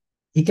quality.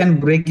 He can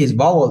break his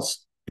vow also.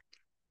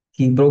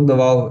 He broke the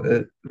vow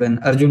when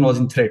Arjun was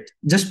in threat.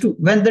 Just to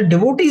when the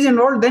devotee is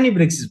enrolled, then he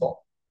breaks his vow.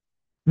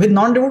 With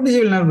non-devotees,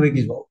 he will never break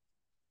his vow.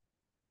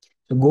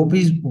 So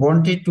gopis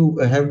wanted to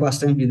have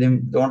pastime with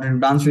him, they wanted to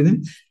dance with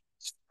him.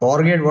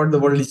 Forget what the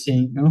world is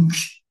saying,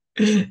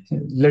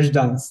 let's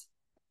dance.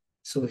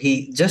 So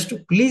he just to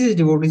please his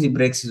devotees, he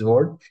breaks his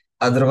word.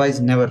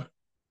 Otherwise, never.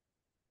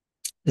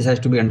 This has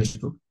to be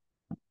understood.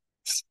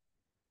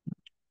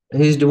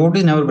 His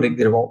devotees never break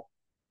their vow,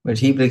 but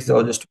he breaks the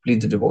vow just to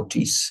please the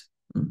devotees.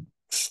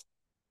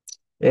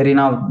 Area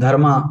now,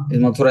 Dharma is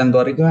Mathura and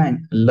Dwarika,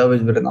 and love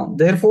is Vrindavan.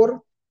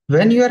 Therefore,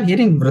 when you are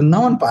hearing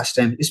Vrindavan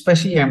pastime,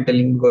 especially I am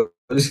telling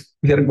because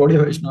we are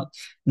Gaudiya Vaishnava,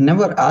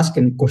 never ask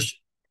any question.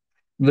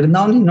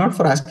 Vrindavan is not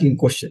for asking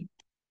question.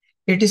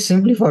 It is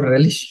simply for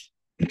relish.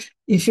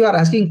 If you are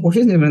asking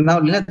questions in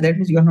Vrindavan Leela, that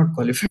means you are not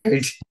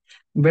qualified.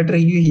 Better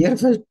you hear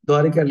first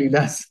Dwarika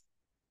Leelas,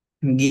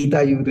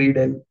 Gita you read,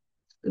 and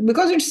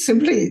because it's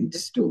simply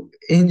just to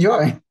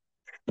enjoy.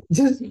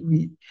 Just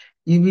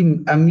you be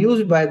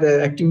amused by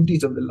the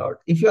activities of the Lord.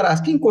 If you are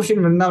asking question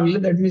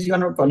Vrindavan, that means you are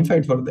not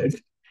qualified for that.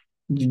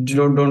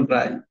 Don't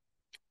try.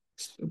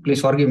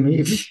 Please forgive me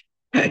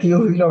if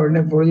you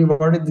Lord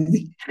what is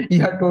this?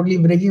 You are totally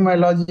breaking my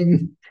logic.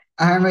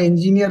 I am an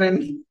engineer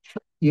and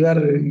you are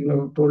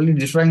totally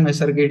destroying my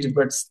circuits,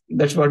 but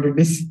that's what it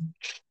is.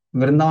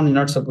 Vrindavan is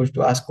not supposed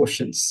to ask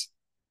questions.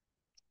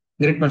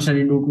 Great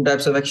personality do two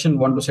types of action: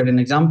 one to set an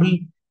example,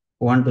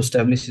 one to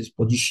establish his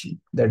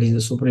position. That is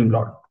the Supreme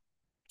Lord.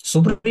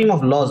 Supreme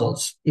of laws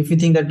also. If you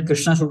think that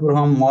Krishna should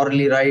perform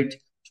morally right,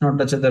 should not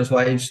touch others'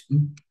 wives, so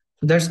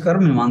that's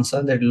karma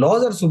mimamsa, that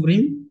laws are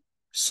supreme.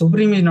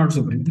 Supreme is not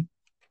supreme.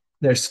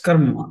 That's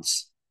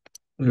karmans.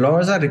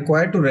 Laws are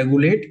required to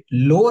regulate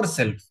lower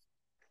self.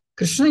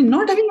 Krishna is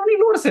not having any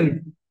lower self.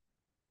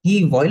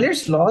 He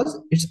violates laws,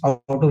 it's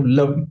out of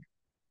love.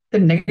 The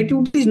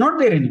negativity is not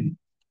there in him.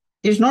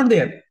 It's not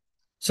there.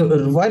 So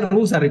why the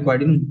rules are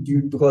required?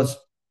 Because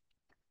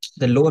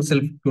the lower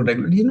self to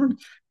regulate. He's not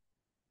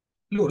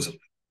lower self.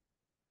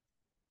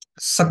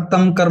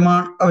 सक्तम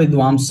कर्माण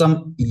अविद्वांसम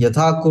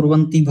यथा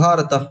कुर्वन्ति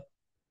भारत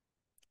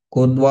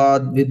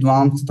कोद्वाद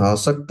विद्वांस था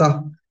सक्ता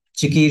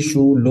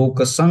चिकीर्षु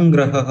लोक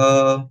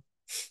संग्रह.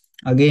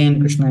 Again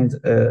Krishna is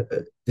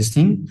this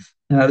thing,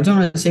 and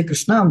Arjuna will say,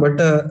 Krishna, but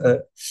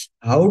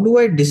how do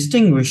I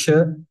distinguish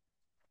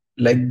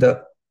like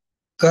the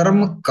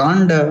karma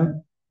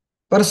kanda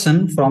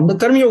person from the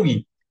karma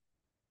yogi?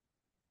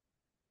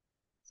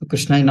 So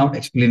Krishna is now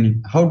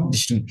explaining how to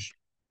distinguish.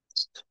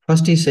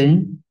 First he is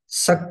saying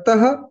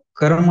saktah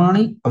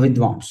karmani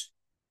avidvams.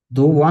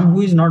 Though one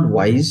who is not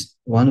wise,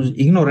 one who is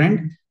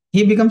ignorant,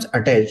 he becomes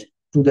attached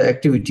to the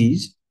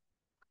activities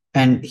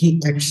and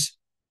he acts.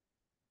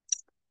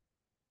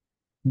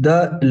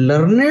 The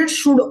learned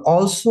should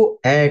also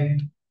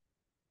act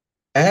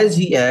as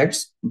he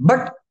acts,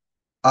 but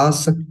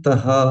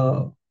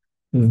asaktaha,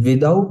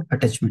 without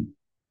attachment.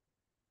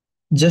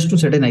 Just to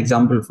set an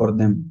example for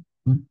them.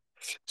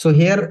 So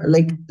here,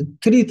 like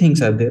three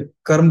things are there: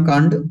 karm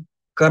kand,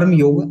 karm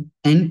yoga,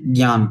 and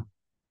jnana.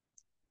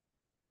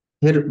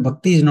 Here,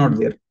 bhakti is not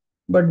there,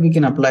 but we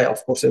can apply,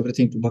 of course,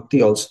 everything to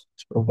bhakti also.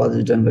 Prabhupada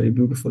has done very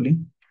beautifully.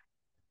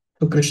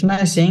 So Krishna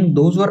is saying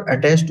those who are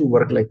attached to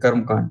work like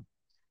karm kand.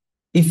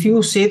 If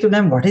you say to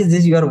them, "What is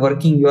this? You are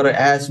working. You are an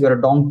ass. You are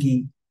a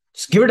donkey."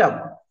 Just give it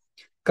up.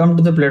 Come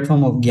to the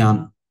platform of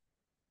jnana.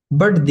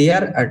 But they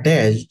are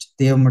attached,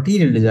 they have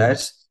material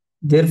desires,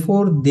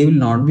 therefore they will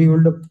not be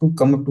able to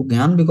come up to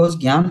Gyan, because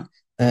Gyan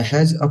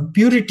has a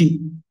purity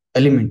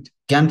element.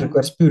 Gyan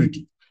requires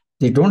purity.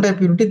 They don't have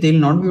purity, they will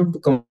not be able to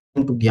come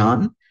to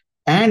Gyan,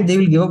 and they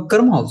will give up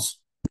karma also.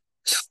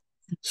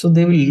 So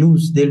they will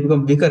lose, they will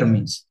become weaker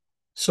means.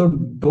 So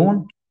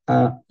don't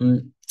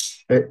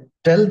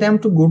tell them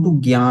to go to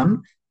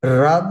Gyan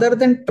rather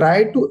than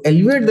try to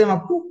elevate them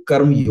up to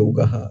Karma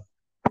Yoga.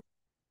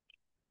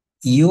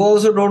 You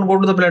also don't go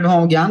to the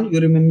platform of Gyan, you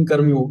remain in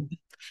Karma Yoga.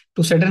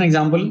 To set an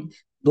example,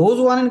 those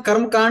who are in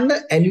Karma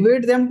Kanda,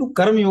 elevate them to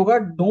Karma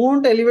Yoga,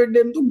 don't elevate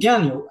them to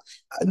Gyan Yoga.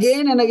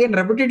 Again and again,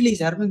 repeatedly,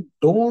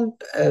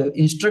 don't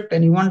instruct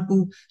anyone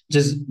to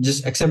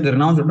just accept the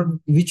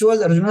renouncement, which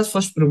was Arjuna's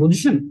first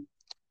proposition.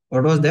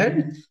 What was that?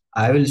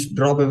 I will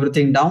drop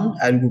everything down,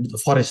 I will go to the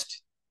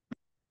forest.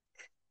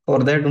 For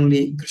that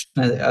only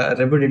Krishna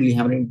repeatedly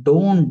hammering,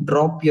 don't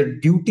drop your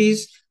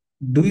duties,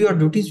 do your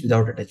duties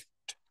without attachment.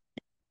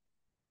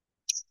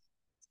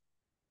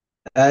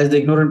 As the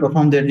ignorant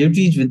perform their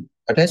duties with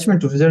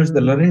attachment to results, the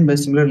learned may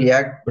similarly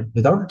act, but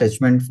without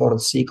attachment for the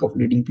sake of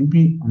leading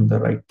people on the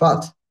right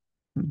path.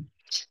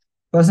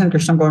 Person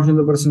Krishna conscious,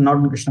 the person not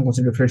in Krishna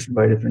conscious, differentiated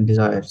by different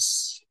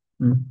desires.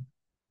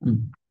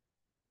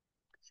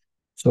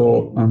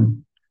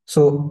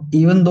 So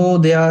even though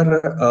they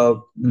are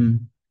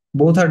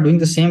both are doing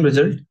the same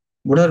result,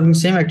 both are doing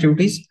same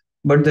activities,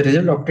 but the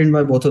result obtained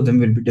by both of them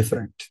will be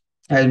different.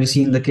 As we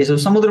see in the case of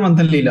Samudra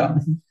Manthan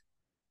Leela.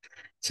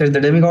 Said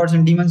the demigods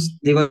and demons,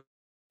 they were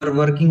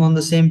working on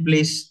the same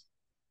place.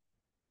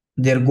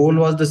 Their goal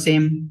was the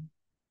same.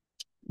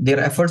 Their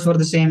efforts were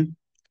the same.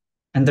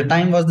 And the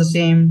time was the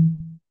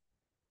same.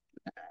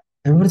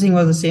 Everything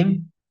was the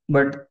same.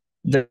 But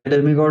the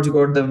demigods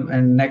got the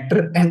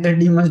nectar and the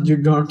demons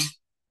did not.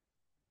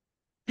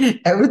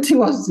 Everything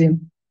was the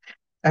same.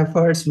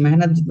 Efforts,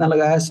 मेहनत जितना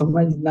लगाया,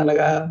 समय जितना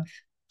लगाया,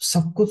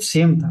 सब कुछ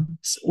same था.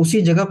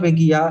 उसी जगह पे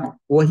किया,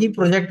 वही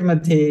प्रोजेक्ट में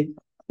थे.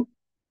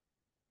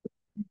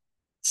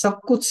 सब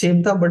कुछ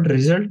सेम था, बट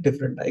रिजल्ट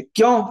डिफरेंट आए.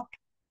 क्यों?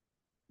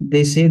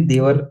 They say they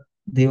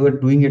were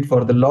doing it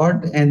for the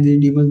Lord, and the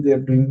demons they are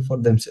doing it for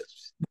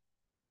themselves.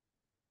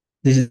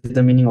 This is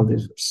the meaning of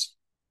this verse.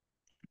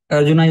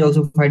 Arjuna is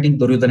also fighting,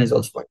 Duryodhana is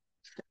also fighting.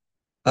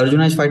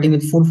 Arjuna is fighting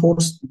with full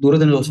force,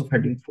 Duryodhana is also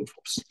fighting with full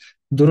force.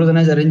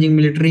 Duryodhana is arranging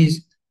militaries,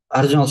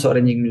 Arjuna also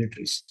arranging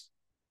militaries.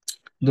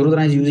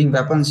 Duryodhana is using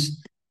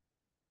weapons,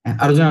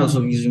 and Arjuna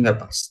also using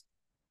weapons.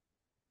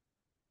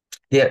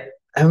 Yeah,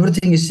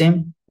 everything is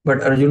same,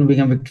 but Arjuna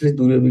became victorious,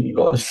 Duryodhana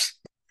lost.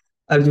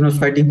 Arjuna was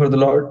fighting for the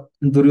Lord,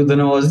 and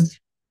Duryodhana was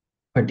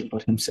fighting for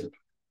himself.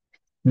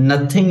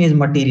 Nothing is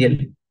material.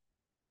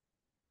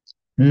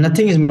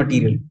 Nothing is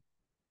material.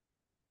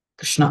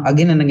 Krishna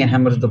again and again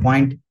hammers the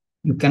point.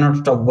 You cannot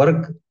stop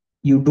work.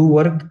 You do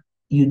work.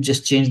 You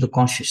just change the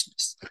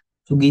consciousness.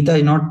 So Gita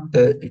is not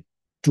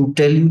to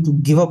tell you to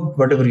give up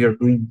whatever you're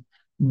doing,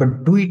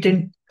 but do it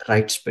in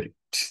right spirit.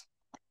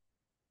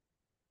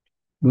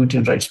 Do it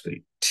in right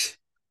spirit.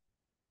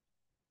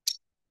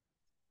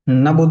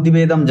 न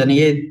बुद्धिभेदम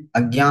जनयेत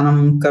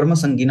अज्ञानम कर्म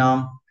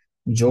संगिनाम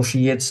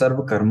जोशियेत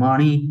सर्व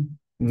कर्माणि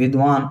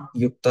विद्वान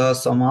युक्तः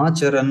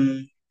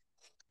समाचरन्.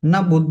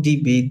 न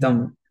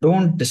बुद्धिभेदम,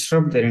 don't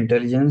disrupt their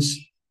intelligence.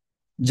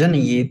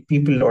 Janayet,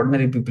 people,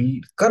 ordinary people,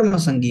 karma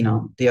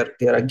sanginam, they are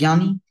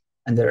ajnani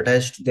and they're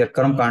attached to their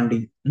karma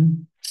kandi.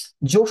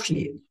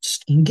 Joshly,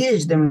 just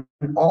engage them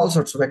in all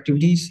sorts of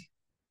activities.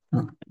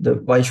 The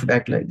why should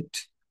act like that?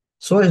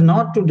 So as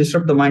not to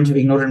disrupt the minds of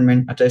ignorant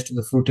men attached to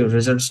the fruitive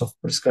results of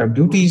prescribed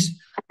duties,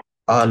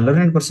 a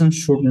learned person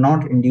should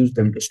not induce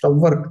them to stop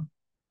work.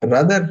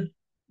 Rather,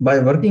 by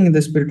working in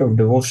the spirit of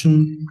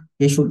devotion,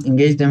 he should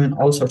engage them in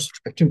all sorts of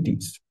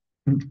activities.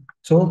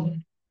 So,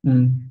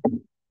 mm,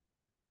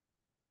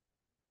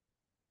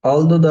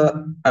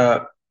 although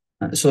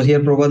so here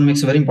Prabhupada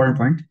makes a very important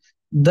point.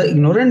 The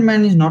ignorant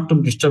man is not to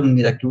be disturbed in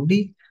the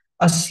activity.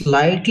 A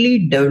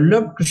slightly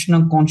developed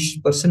Krishna conscious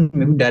person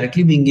may be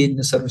directly be engaged in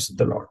the service of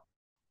the Lord.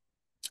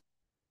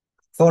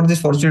 For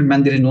this fortunate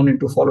man, there is no need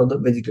to follow the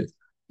Vedic.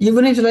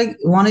 Even if like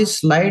one is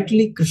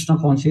slightly Krishna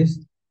conscious,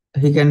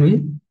 he can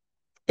be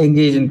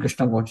engaged in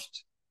Krishna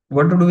conscious.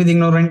 What to do with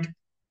ignorant?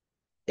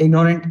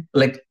 Ignorant,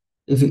 like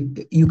if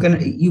you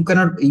cannot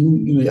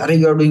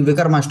you are doing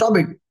vikarma, stop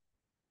it.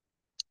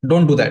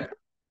 Don't do that.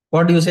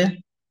 What do you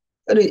say?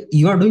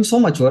 You are doing so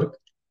much work.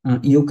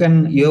 You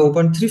have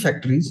opened 3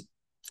 factories.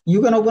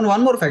 You can open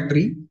one more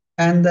factory,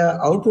 and the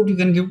output you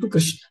can give to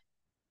Krishna.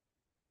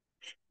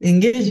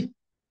 Engage.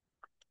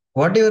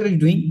 Whatever you're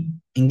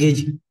doing,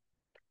 engage.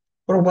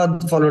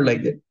 Prabhupada followed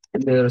like that.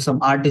 There were some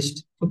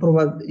artists. So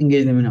Prabhupada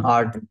engaged them in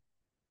art.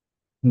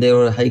 There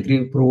were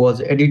Haikri Prabhu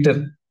was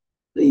editor.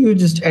 You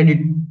just edit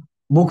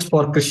books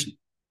for Krishna.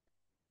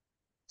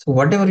 So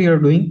whatever you are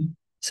doing,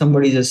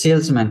 somebody is a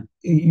salesman.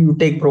 You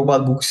take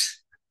Prabhupada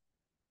books.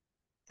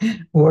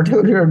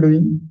 Whatever you are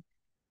doing,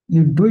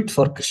 you do it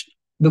for Krishna.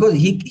 Because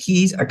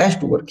he is attached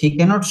to work. He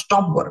cannot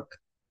stop work.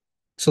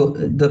 So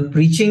the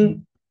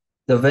preaching,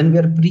 when we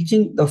are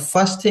preaching, the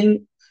first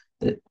thing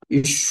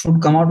it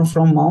should come out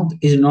from mouth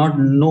is not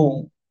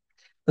no.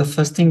 The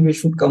first thing we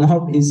should come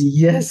out is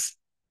yes.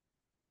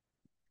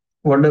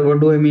 What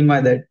do I mean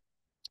by that?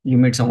 You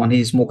meet someone,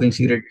 he is smoking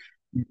cigarette.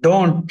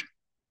 Don't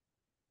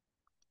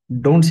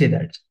say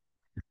that.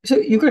 So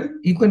you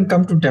can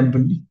come to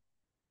temple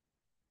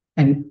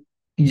and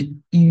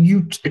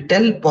you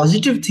tell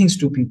positive things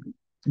to people.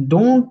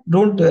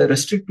 Don't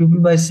restrict people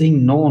by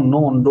saying no,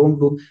 don't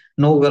do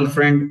no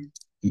girlfriend.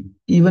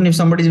 Even if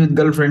somebody is with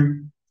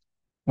girlfriend,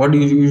 what do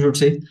you should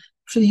say?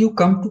 So you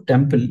come to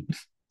temple,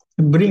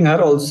 bring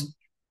her also.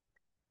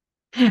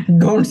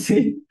 Don't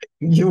say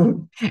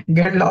you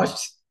get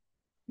lost.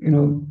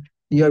 You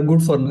are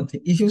good for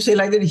nothing. If you say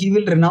like that, he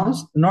will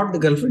renounce not the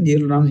girlfriend, he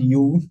will renounce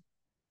you.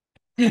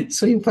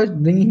 So you first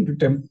bring him to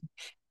temple.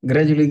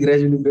 Gradually,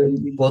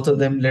 both of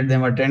them, let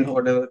them attend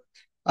whatever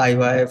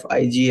IYF,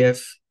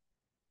 IGF,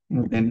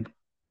 and then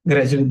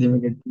gradually they may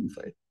get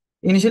purified.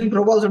 Initially,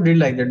 Prabhupada also did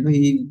like that.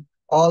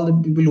 All the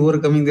people who were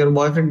coming, their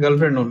boyfriend,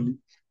 girlfriend only.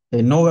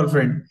 No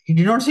girlfriend. He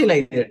did not say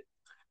like that.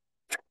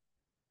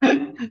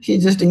 He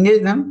just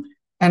engaged them,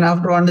 and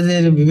after 1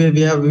 day, we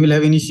will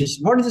have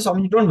initiation. What is the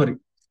Swami? Don't worry.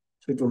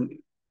 So he told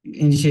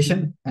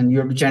initiation, and you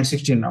have to chant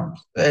 16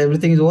 rounds.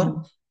 Everything is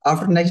over.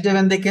 After next day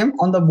when they came,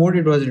 on the board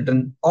it was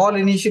written, all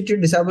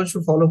initiated disciples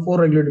should follow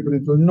 4 regulatory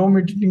principles. No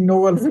meeting,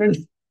 no girlfriend.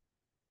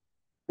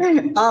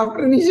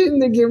 After initiation,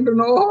 they came to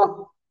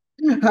know,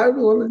 I have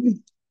to follow this.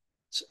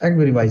 So act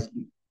very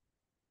wisely.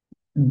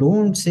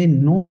 Don't say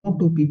no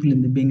to people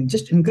in the beginning.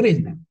 Just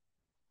encourage them.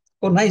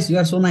 Oh, nice. You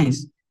are so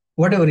nice.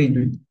 Whatever he's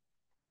doing,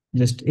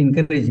 just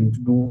encourage him to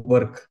do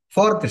work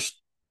for Krishna.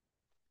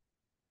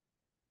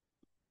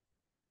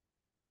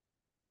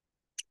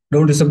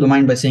 Don't disturb the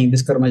mind by saying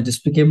this karma is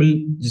despicable.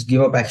 Just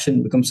give up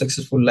action, become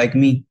successful like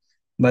me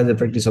by the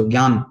practice of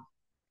jnana.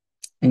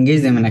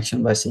 Engage them in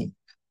action by saying,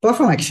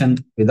 perform action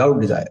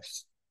without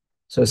desires.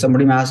 So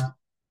somebody may ask,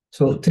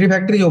 so 3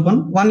 factories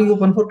open, 1 you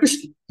open for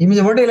Krishna. He may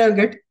say, what will I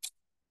get?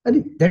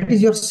 That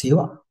is your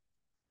seva.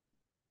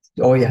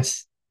 Oh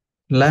yes.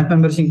 Life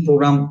membership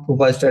program,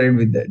 Prabhupada started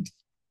with that.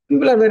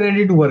 People are very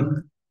ready to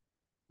work.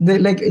 They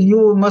like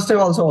you must have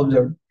also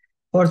observed.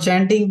 For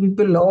chanting,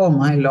 people, oh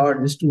my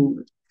Lord, just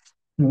to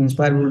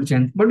inspire people to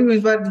chant. But you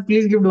inspire,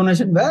 please give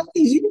donation. Very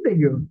easy to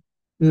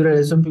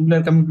give. Some people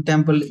are coming to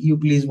temple, you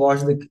please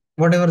watch the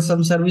whatever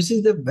some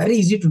services, they're very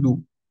easy to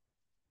do.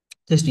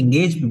 Just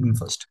engage people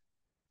first.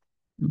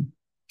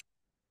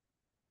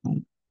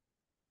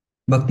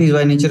 Bhakti is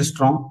by nature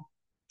strong,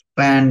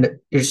 and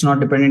it's not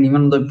dependent even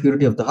on the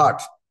purity of the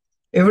heart.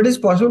 If it is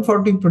possible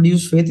for to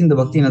produce faith in the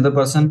bhakti in another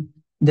person,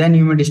 then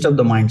you may disturb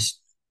the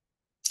minds.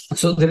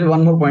 So there is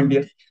one more point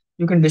here.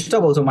 You can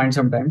disturb also mind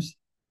sometimes.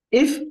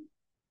 If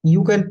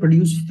you can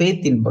produce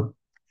faith in bhakti,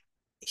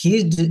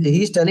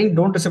 he's telling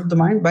don't disturb the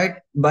mind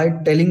by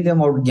telling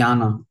them about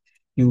jnana.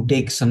 You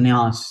take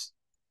sannyas.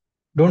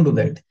 Don't do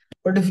that.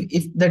 But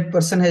if that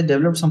person has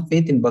developed some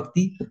faith in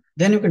bhakti,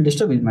 then you can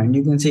disturb his mind.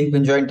 You can say you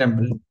can join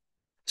temple.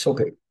 It's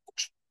okay.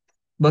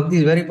 Bhakti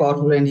is very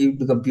powerful and he will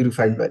become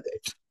purified by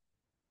that.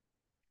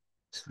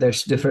 So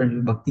that's different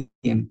with bhakti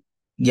and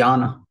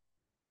jnana.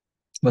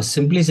 But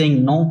simply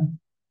saying no,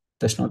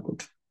 that's not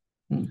good.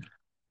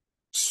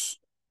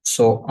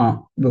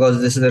 So,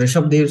 because this is the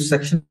Rishabdev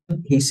section,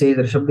 he says,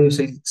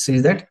 Rishabdev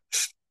says that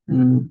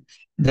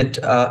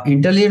that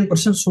intelligent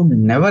person should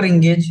never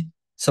engage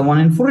someone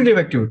in fruitive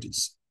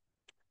activities.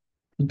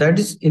 That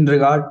is in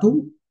regard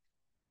to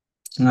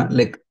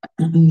like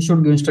you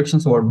should give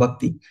instructions about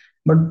bhakti.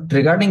 But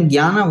regarding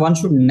jnana, one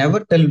should never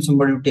tell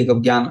somebody to take up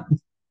jnana.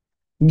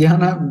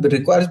 Jnana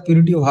requires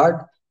purity of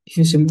heart. If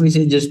you simply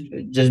say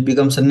just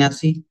become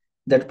sannyasi,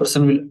 that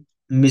person will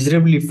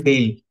miserably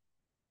fail.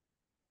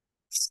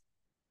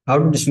 How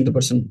to distinguish the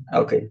person?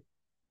 Okay.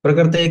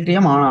 प्रकृते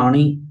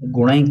क्रियमाणानि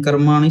गुणैः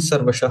कर्माणि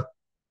सर्वशः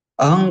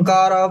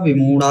अहंकार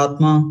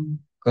विमूढ़ात्मा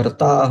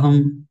कर्ता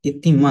अहम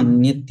इति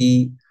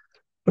मन्यति.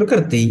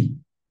 प्रकृति,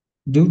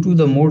 due to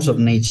the modes of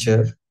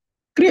nature,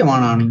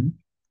 क्रियमाणानि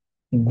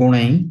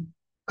gunai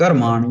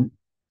karmani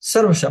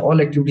sarvasha,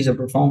 all activities are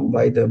performed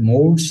by the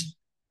modes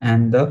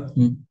and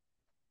the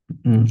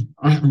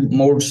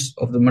modes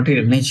of the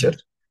material nature.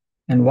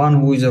 And one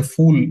who is a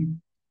fool,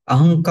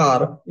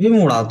 ahankar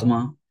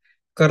vimudatma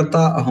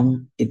karta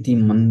aham iti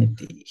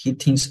manyati, he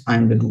thinks I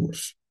am the doer.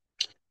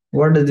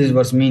 What does this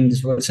verse mean?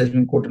 This verse has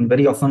been quoted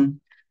very often,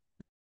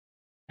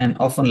 and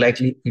often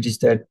likely it is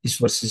that this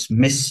verse is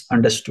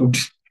misunderstood.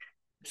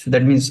 So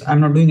that means I'm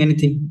not doing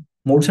anything.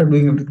 Modes are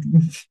doing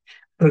everything.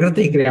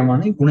 प्रकृति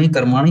क्रियमाणि गुणैः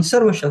कर्माणि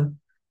सर्वशः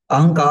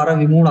अहंकार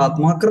विमूढ़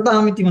आत्मा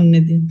कृताहमिति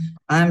मन्यते.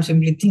 I am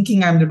simply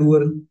thinking I am the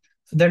doer.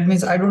 So that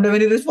means I don't have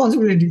any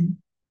responsibility.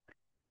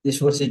 This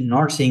verse is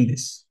not saying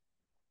this.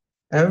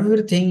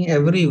 Everything,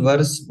 every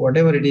verse,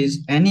 whatever it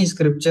is, any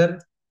scripture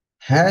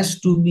has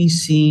to be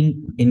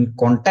seen in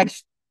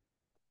context.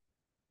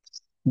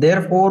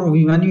 Therefore,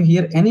 when you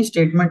hear any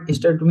statement,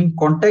 it has to be in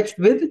context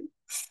with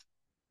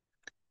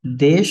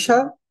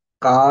desha,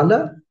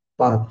 kala,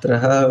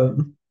 patra.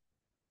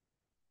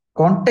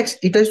 Context,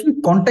 it has to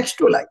be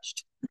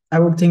contextualized. I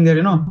would think that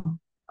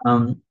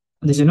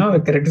this a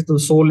character of the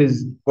soul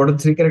is, what are the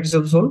three characters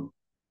of the soul?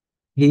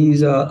 He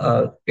is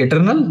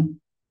eternal,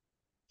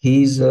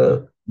 he is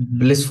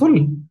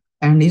blissful,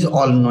 and he is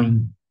all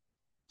knowing.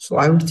 So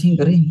I would think,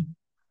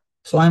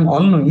 so I'm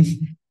all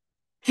knowing.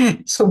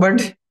 So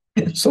but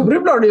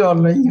Supreme Lord is all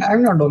knowing,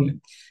 I'm not all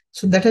knowing.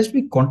 So that has to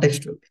be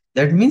contextual.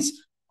 That means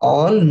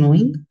all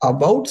knowing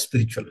about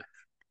spiritual life,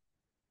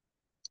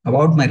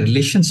 about my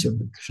relationship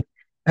with Krishna.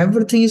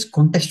 Everything is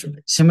contextual.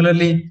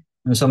 Similarly,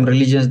 some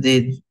religions,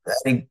 they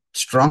very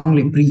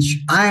strongly preach,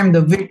 I am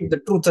the way,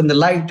 the truth, and the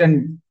light,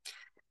 and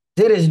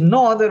there is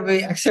no other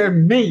way except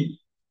me.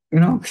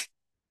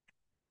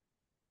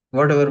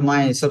 Whatever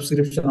my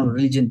subscription on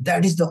religion,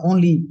 that is the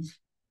only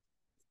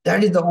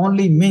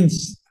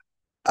means.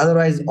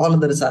 Otherwise, all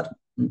others are.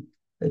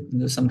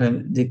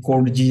 Sometimes they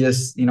quote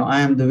Jesus,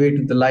 I am the way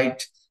to the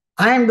light.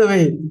 I am the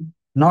way,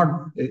 not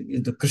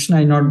the Krishna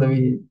is not the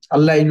way.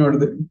 Allah is not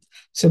the way.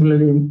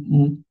 Similarly,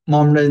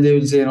 Mohammedans, they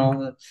will say,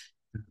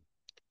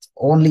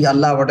 only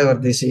Allah, whatever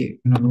they say,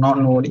 not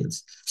nobody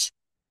else.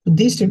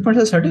 These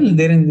statements are certainly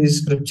there in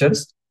these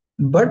scriptures,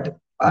 but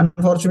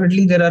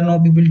unfortunately, there are no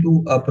people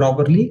to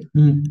properly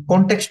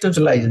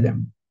contextualize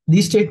them.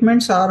 These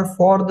statements are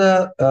for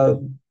the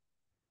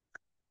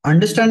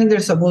understanding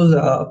that suppose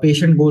a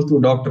patient goes to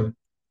a doctor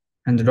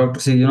and the doctor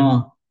says,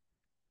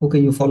 okay,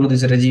 you follow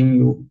this regime,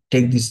 you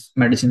take this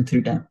medicine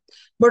 3 times.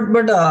 But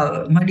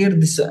my dear,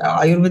 this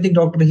Ayurvedic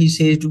doctor, he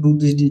says to do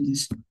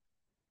this.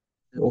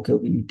 Okay,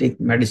 you take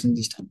medicine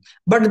this time.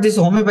 But this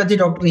homeopathy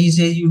doctor, he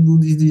says you do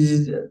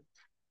this,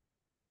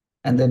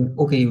 and then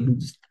okay, you do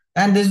this.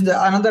 And this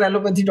another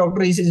allopathy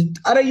doctor, he says,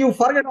 "Arey, you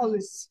forget all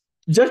this.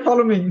 Just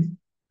follow me.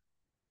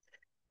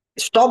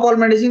 Stop all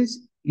medicines.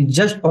 You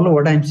just follow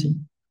what I'm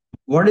saying."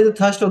 What is the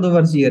thrust of the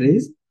verse here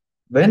is,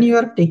 when you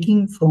are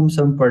taking from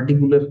some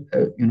particular,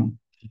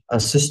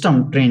 a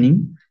system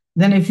training,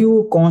 then if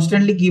you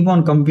constantly keep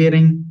on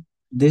comparing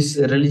this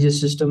religious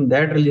system,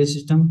 that religious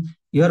system,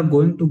 you are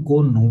going to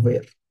go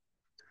nowhere.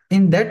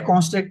 In that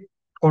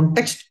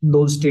context,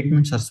 those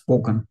statements are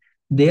spoken.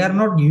 They are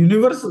not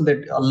universal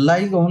that Allah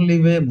is the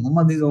only way,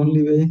 Muhammad is the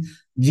only way,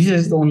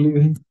 Jesus is the only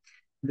way.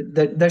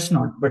 That's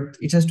not, but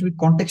it has to be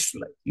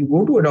contextualized. You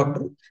go to a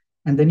doctor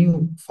and then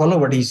you follow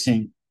what he's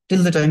saying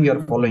till the time you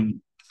are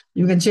following.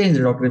 You can change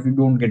the doctor if you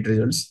don't get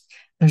results.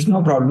 There's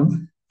no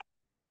problem.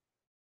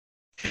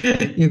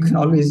 You can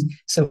always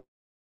select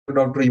the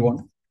doctor you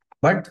want.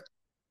 But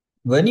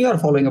when you are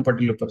following a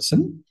particular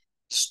person,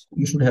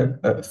 you should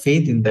have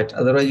faith in that.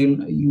 Otherwise,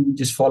 you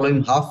just follow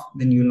him half,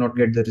 then you will not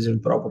get the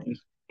result properly,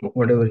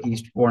 whatever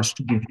he wants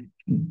to give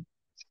you.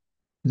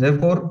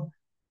 Therefore,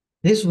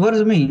 this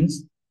verse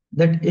means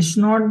that it's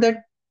not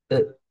that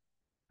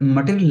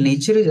material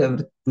nature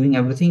is doing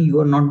everything,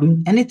 you are not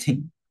doing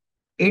anything.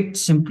 It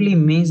simply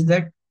means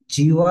that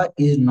Jiva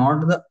is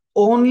not the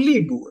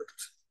only doer.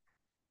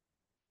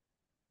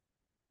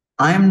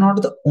 I am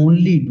not the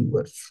only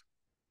doer.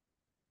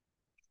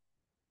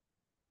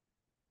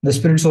 The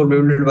spirit soul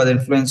bewildered by the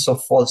influence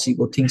of false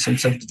ego thinks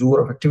himself the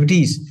doer of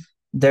activities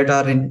that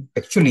are in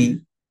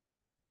actually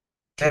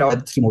carried out by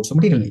the 3 modes of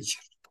material nature.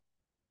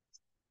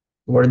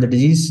 What is the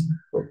disease?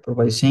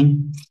 Prabhupada is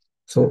saying.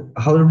 So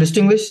how to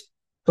distinguish?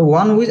 So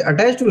one who is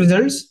attached to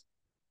results,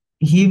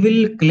 he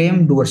will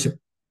claim doership.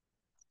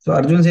 So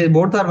Arjun says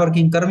both are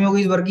working. Karma yoga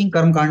is working.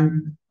 Karma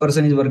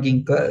person is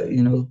working.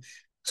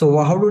 So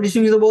how to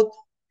distinguish the both?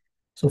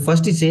 So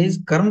first he says,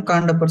 Karma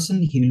Kanda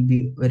person, he will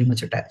be very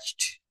much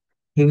attached.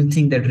 He will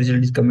think that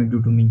result is coming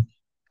due to me.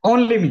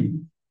 Only me.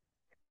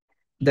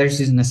 That's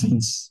his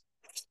essence.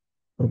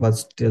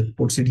 Prabhupada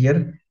puts it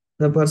here.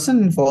 The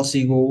person in false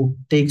ego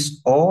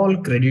takes all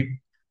credit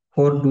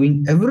for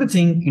doing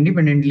everything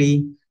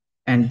independently,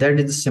 and that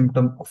is the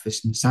symptom of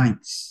his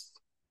science.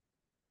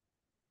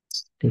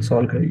 Takes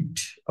all credit.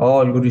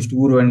 All gurus to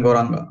Guru and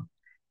Gauranga.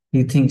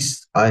 He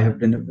thinks I have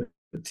done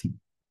everything.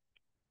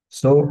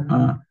 So,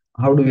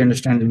 how do we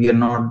understand we are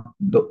not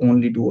the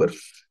only doer?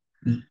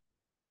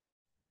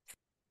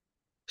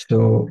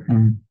 So,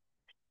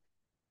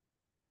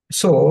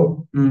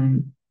 so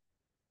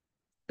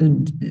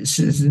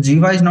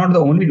Jiva is not the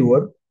only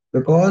doer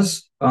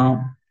because uh,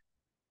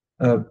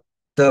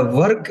 the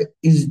work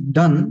is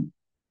done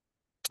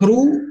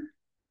through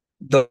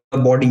the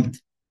body.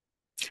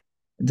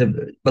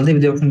 The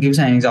Baldev Dev often gives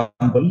an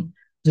example,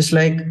 just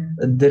like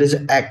there is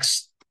an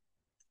axe.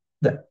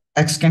 The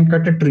axe can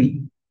cut a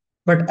tree,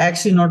 but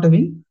axe is not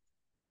having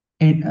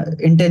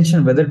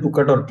intention whether to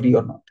cut or tree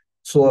or not.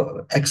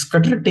 So axe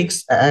cutter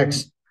takes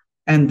axe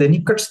and then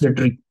he cuts the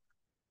tree.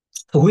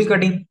 So who is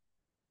cutting?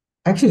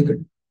 Axe is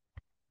cutting.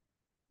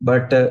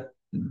 But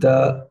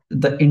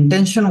the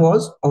intention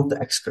was of the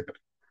axe cutter.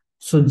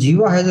 So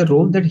Jiva has a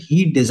role that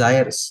he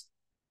desires,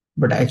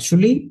 but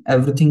actually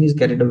everything is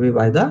carried away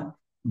by the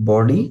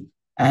body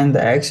and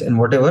the axe and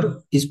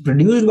whatever is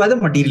produced by the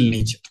material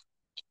nature.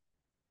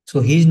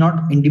 So he is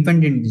not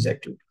independent in these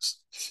activities.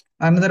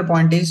 Another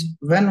point is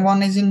when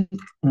one is in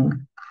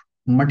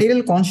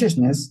material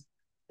consciousness,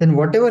 then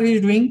whatever he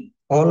is doing,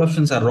 all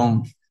options are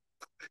wrong.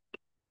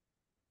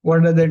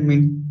 What does that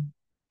mean?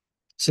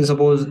 Say,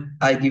 suppose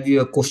I give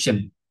you a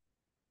question.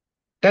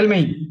 Tell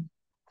me,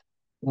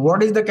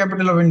 what is the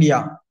capital of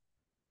India?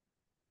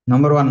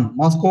 Number one,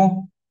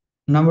 Moscow.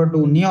 Number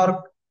two, New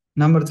York.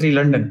 Number three,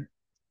 London.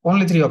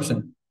 Only three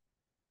options.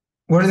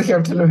 What is the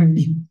capital of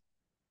India?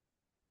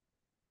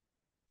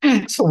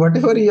 So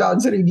whatever you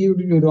answer, you give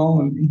it to wrong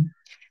only.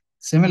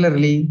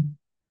 Similarly,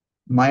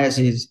 Maya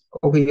says,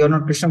 okay, you're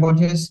not Krishna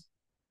conscious.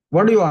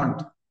 What do you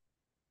want?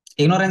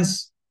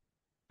 Ignorance,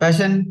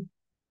 passion,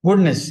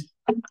 goodness.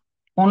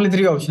 Only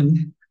three options.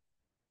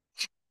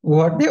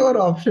 Whatever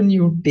option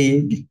you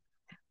take,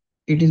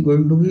 it is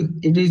going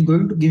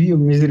to give you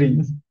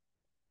misery.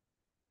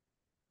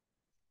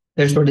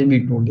 That's what is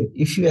being told here.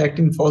 If you act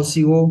in false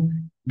ego,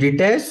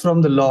 detached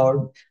from the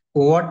Lord,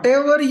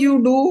 whatever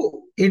you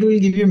do, it will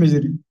give you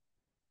misery.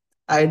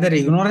 Either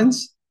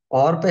ignorance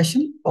or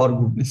passion or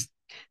goodness.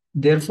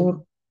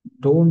 Therefore,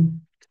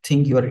 don't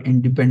think you are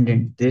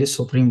independent. There is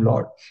Supreme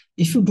Lord.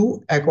 If you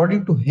do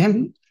according to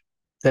Him,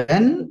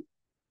 then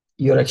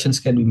your actions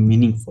can be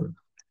meaningful.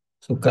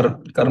 So,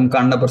 Karma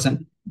Kanda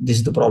person, this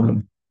is the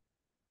problem.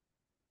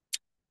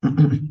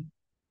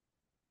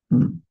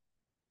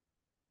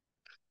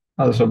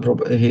 Also,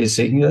 he is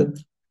saying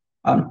that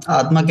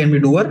Atma can be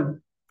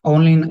doer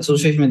only in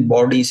association with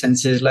body,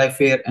 senses, life,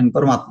 fear, and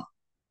Paramatma.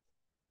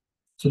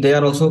 So they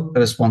are also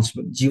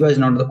responsible. Jiva is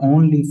not the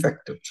only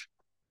factor.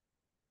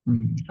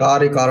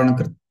 Karya karana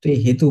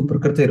krite hetu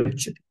prakrite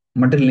ruchyate.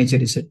 Material nature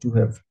is said to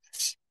have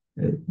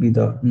be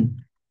the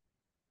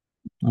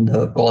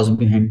cause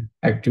behind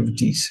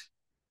activities.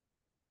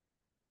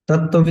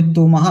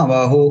 Tattavittu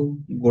mahabaho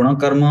guna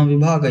karma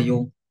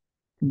vibhagayo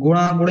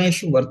guna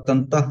guneshu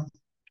vartanta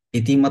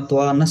iti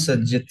matva na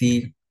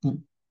sajjati.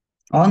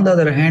 On the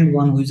other hand,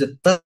 one who is a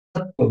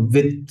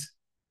tattvavit.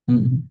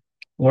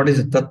 What is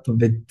a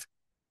tattvavit?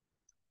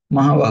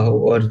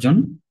 Mahabaho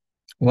Arjun.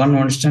 One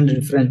understands the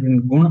difference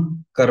between guna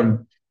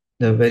karma,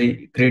 the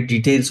very great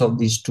details of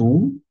these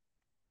two.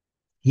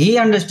 He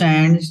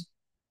understands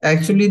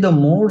actually the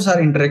modes are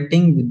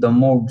interacting with the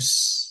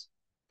modes.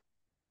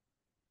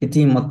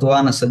 Iti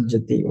matvana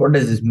sajjati. What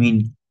does this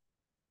mean?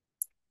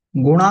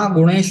 Guna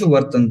guneshu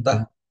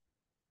vartanta.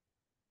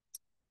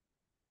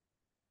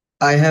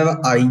 I have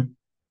an I,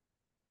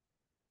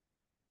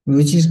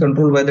 which is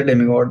controlled by the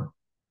demigod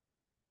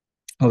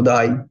of the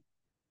I.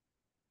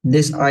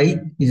 This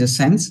I is a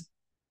sense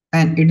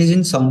and it is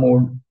in some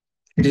mode.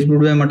 It is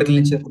produced by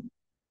material nature.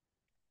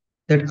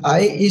 That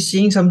I is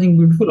seeing something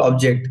beautiful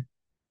object.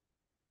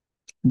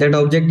 That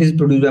object is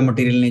produced by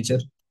material nature.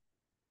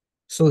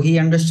 So he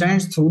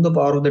understands through the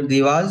power of the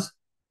devas,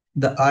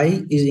 the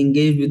I is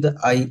engaged with the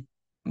I,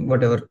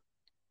 whatever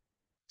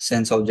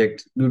sense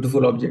object,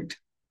 beautiful object.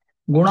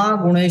 Guna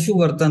guneshu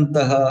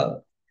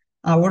vartantaha.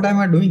 What am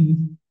I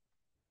doing?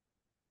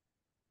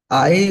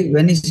 I,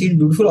 when he sees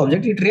beautiful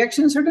object, it reacts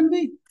in a certain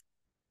way.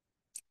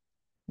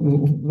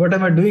 What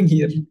am I doing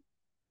here?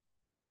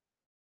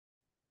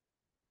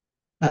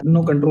 I have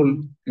no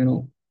control,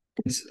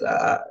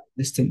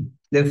 this thing.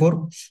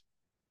 Therefore,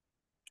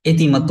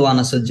 eti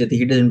matvana sajjati,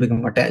 he doesn't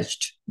become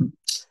attached.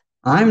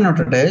 I am not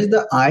attached.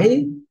 The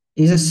I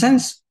is a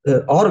sense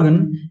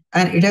organ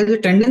and it has a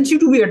tendency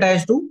to be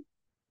attached to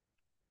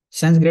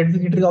sense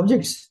gratificatory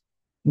objects,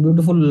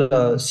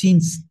 beautiful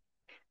scenes.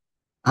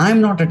 I am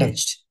not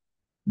attached.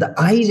 The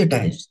I is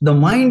attached. The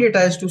mind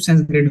attached to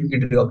sense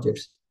gratificatory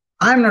objects.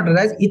 I am not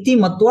attached. Iti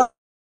matva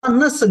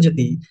na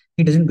sajati,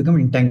 he doesn't become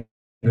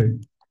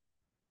entangled.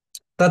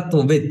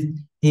 Tattvavid,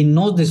 he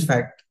knows this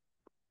fact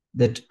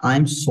that I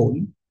am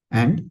soul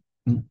and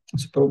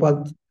so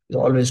Prabhupada is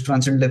always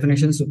transcend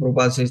definition. So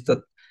Prabhupada says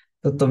that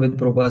Tattvavid,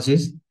 Prabhupada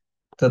says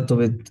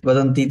Tattvavid,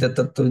 Vadanti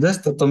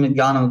Tattvavidas, Tattvavid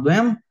Jnana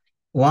Udvayam.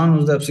 One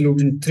who's the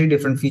absolute in three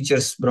different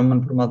features,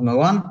 Brahman, Paramatma,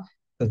 one,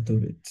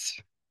 Tattvavid.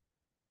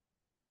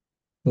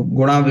 So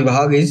Guna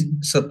Vibhag is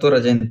Sattva,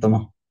 Raja and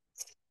Tama.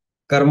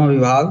 Karma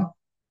Vibhag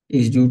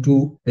is due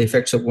to the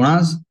effects of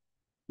gunas.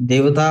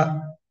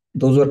 Devata,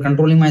 those who are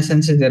controlling my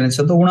senses, they are in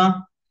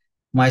Sattva.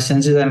 My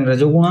senses are in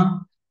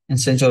Rajoguna, and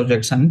sense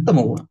objects are in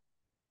Tamoguna.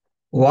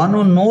 One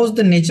who knows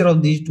the nature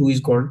of these two is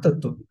called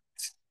Tattva.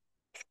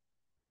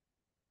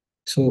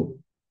 So,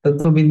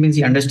 Tattva means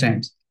he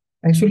understands.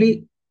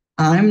 Actually,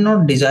 I am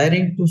not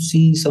desiring to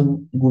see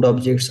some good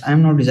objects. I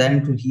am not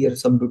desiring to hear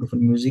some beautiful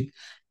music.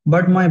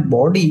 But my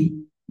body,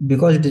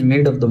 because it is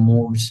made of the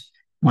modes,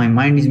 my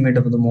mind is made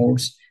of the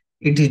modes,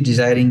 it is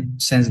desiring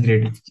sense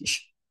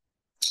gratification.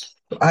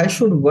 So I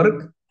should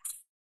work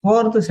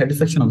for the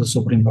satisfaction of the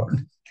Supreme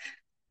Lord.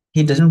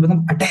 He doesn't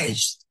become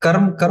attached.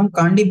 Karam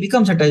Kandi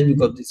becomes attached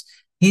because of this.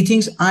 He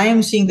thinks, I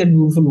am seeing that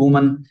beautiful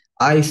woman.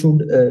 I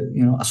should,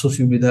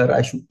 associate with her.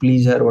 I should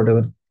please her,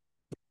 whatever.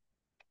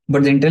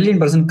 But the intelligent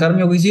person, Karma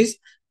Yogi, says,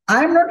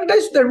 I am not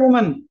attached to that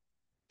woman.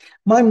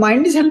 My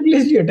mind is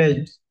helplessly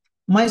attached.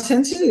 My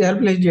senses is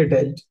helplessly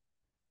attached.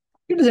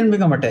 He doesn't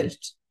become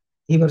attached.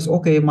 He was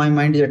okay. My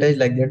mind is attached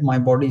like that. My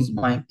body is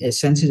my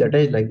sense is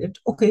attached like that.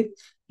 Okay,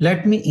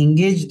 let me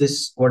engage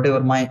this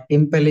whatever my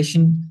impel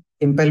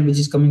which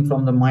is coming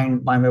from the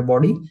mind, my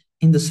body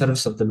in the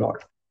service of the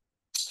Lord.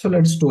 So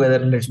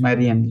let's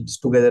marry and let's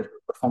together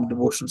perform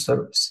devotional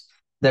service.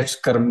 That's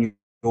Karma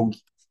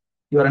Yogi.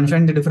 You are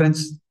understanding the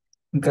difference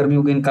in Karma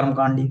Yogi and Karma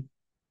Kandi?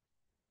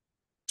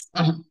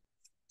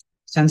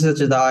 Senses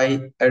such as the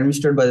eye,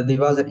 administered by the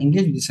devas, are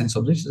engaged with the sense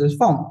objects as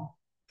form.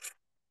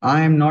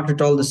 I am not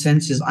at all the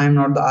senses. I am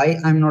not the eye.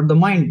 I am not the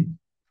mind,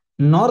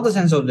 nor the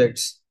sense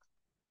objects.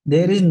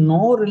 There is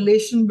no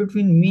relation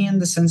between me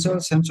and the sense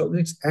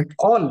objects at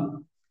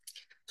all.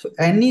 So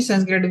any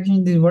sense gratification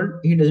in this world,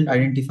 he doesn't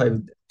identify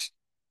with that.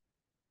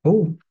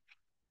 Oh,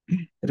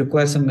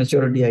 requires some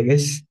maturity, I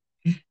guess.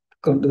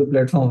 Come to the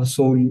platform of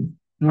soul.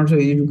 Not so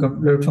easy to come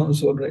to the platform of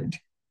soul, right?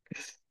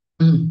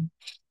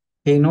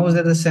 He knows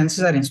that the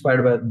senses are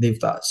inspired by the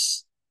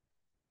devtas.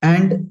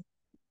 And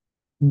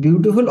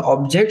beautiful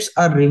objects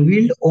are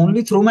revealed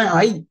only through my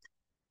eye.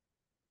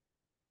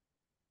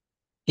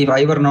 If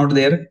I were not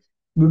there,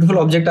 beautiful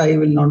object I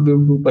will not be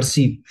able to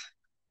perceive.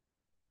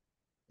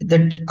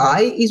 That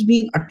eye is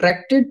being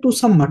attracted to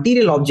some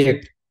material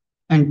object,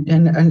 and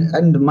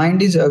the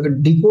mind is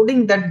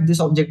decoding that this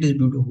object is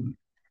beautiful.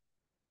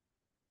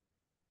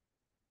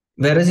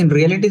 Whereas in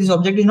reality, this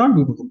object is not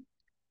beautiful.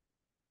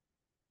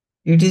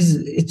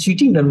 It's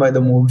cheating done by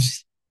the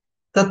modes.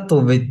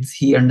 Tattvavid,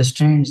 he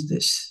understands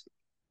this.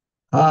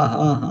 Ha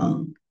ha ha.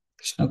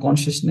 Krishna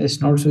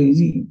consciousness not so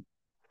easy.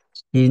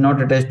 He is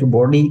not attached to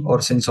body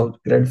or sense of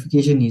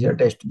gratification. He is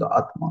attached to the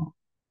Atma.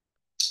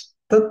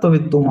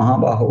 Tattvavid tu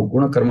mahabaho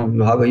guna karma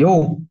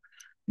vibhagayo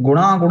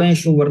guna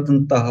guneshu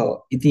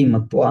vartantah iti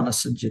matva na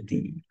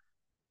sajjati.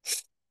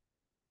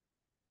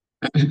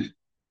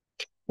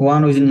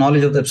 One who is in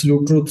knowledge of the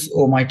absolute truth,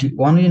 Almighty,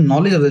 one who is in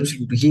knowledge of the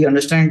absolute truth, he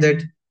understands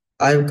that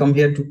I have come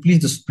here to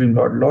please the Supreme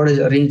Lord. Lord has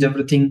arranged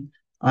everything.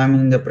 I am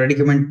in the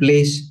predicament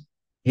place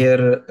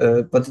here.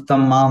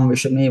 Patitam mam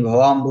vishame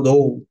bhavam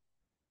budho.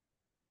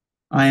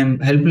 I am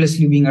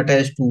helplessly being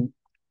attached to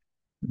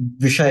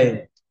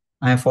Vishay.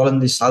 I have fallen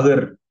this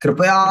sagar.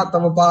 Kripaya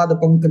tava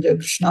pada pankaja.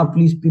 Krishna,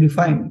 please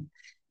purify me.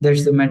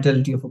 That's the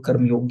mentality of a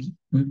karma yogi.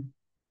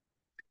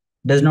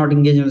 Does not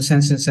engage in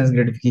sense and sense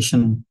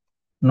gratification,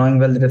 knowing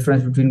well the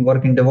difference between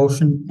work in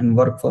devotion and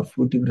work for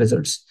fruitive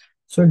results.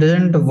 So it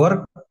doesn't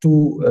work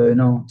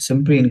to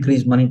simply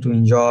increase money to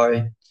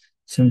enjoy,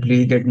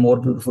 simply get more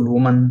beautiful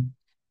woman.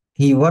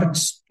 He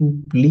works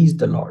to please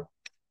the Lord.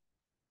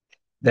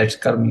 That's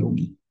karma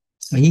yogi.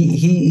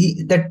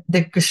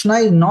 That Krishna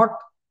is not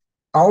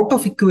out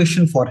of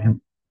equation for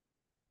him.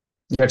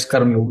 That's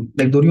karma yogi.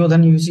 Like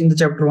Duryodhana, you see in the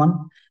chapter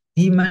 1,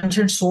 he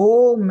mentioned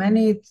so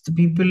many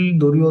people.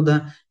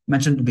 Duryodhana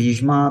mentioned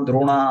Bhishma,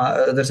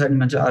 Drona, other side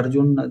mentioned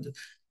Arjun,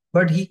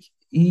 but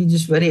he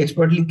just very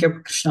expertly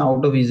kept Krishna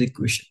out of his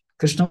equation.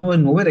 Krishna was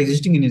nowhere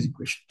existing in his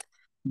equation.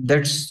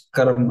 That's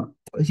karma.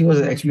 He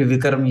was actually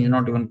Vikarmi,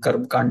 not even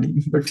Karma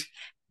Kandi, but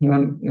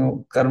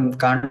even Karma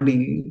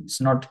Kandi is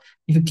not.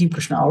 If you keep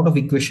Krishna out of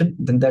equation,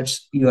 then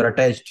that's you are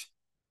attached.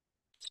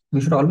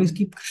 We should always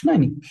keep Krishna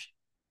in equation.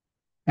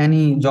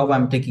 Any job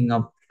I'm taking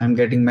up, I'm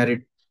getting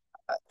married.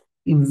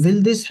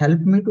 Will this help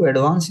me to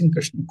advance in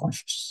Krishna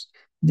consciousness?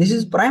 This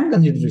is prime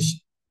consideration.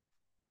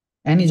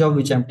 Any job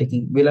which I'm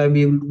taking, will I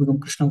be able to become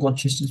Krishna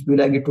consciousness?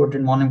 Will I get to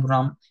attend morning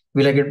program?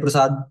 Will I get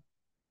prasad?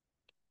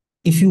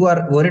 If you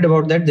are worried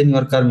about that, then you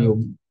are karma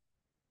yogi.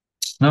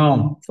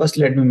 No, first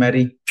let me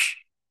marry,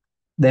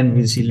 then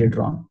we'll see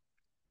later on.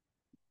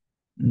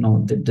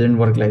 No, that didn't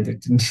work like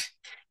that.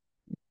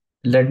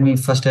 Let me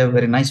first have a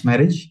very nice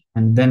marriage,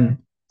 and then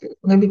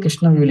Maybe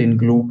Krishna will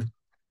include.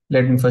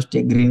 Let me first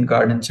take green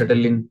card and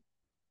settle in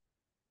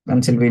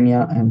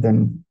Pennsylvania, and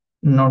then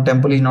no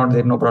temple is not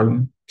there, no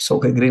problem. It's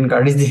okay. Green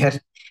card is there.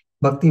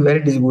 Bhakti, where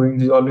it is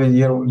going, is always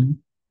here only.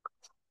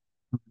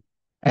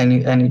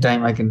 Any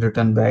time I can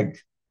return back.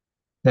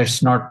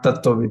 That's not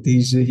Tattvavit.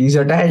 He's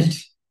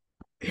attached.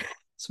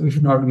 So we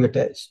should not be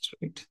attached,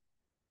 right?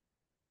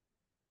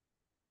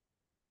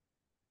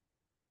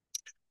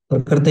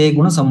 प्रकृते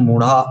गुण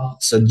सम्मूढ़ा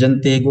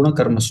सज्जन्ते गुण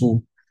कर्मसु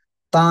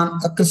तान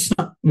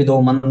अकृष्ण विदो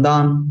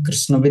मंदान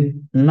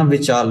कृष्णविद न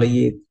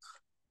विचालयेत.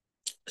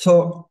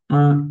 So,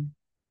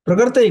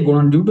 Prakriti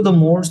Guna, due to the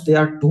modes, they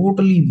are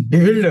totally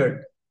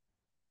bewildered.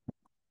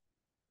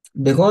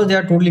 Because they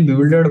are totally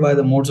bewildered by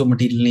the modes of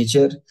material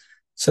nature,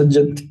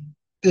 Sajjat,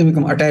 they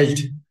become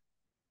attached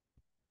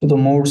to the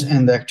modes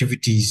and the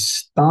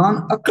activities.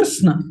 Tan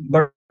Akrishna,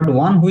 but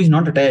one who is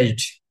not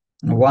attached,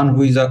 one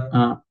who is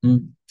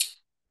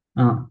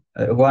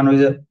one who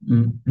is a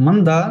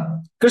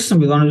Manda, Krishna,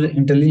 one who is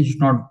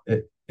intelligent,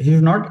 he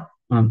is not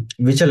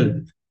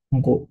vichal.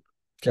 उनको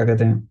क्या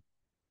कहते हैं?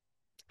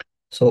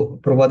 So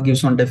Prabhupada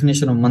gives one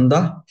definition of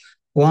manda.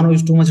 One who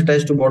is too much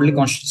attached to bodily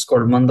consciousness is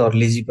called manda or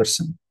lazy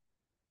person.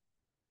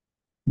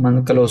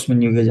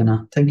 Mandakalosmin yuge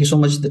jana. Thank you so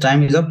much. The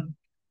time is up.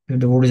 If the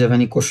devotees have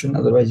any question,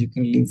 otherwise you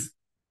can leave.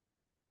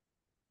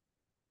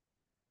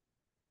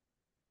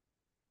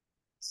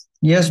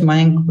 Yes,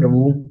 Mayank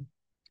Prabhu.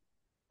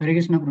 Hare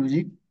Krishna,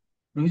 Prabhuji.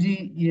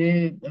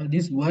 Prabhuji,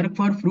 this work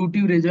for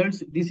fruitive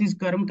results, this is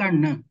karma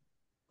kand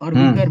or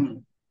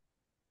vikarma?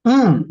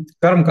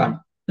 Karma kand.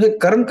 The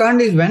karma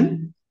kand is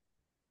when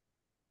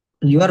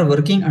you are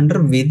working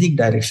under Vedic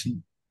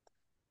direction.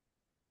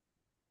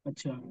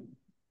 Achha.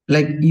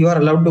 Like you are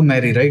allowed to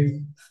marry, right?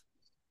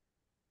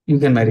 You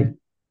can marry.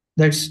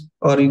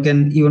 Or you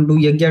can even do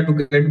yajna to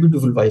get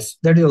beautiful wife.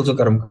 That is also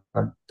karma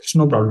kand. There's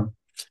no problem.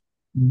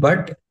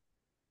 But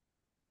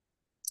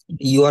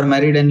you are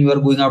married and you are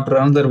going after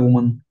another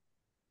woman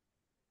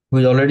who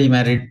is already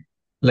married,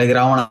 like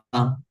Ravana,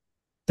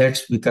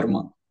 that's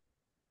vikarma.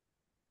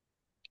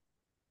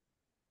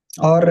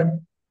 Or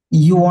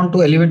you want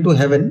to elevate to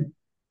heaven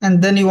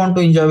and then you want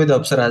to enjoy with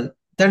Apsaras,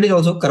 that is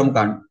also karma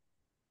kand.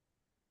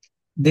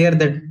 There,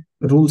 that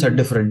rules are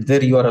different.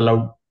 There, you are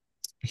allowed.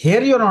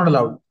 Here, you are not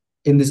allowed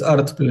in this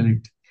earth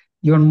planet.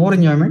 You want more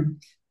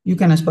enjoyment, you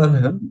can aspire for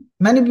heaven.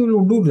 Many people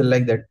who do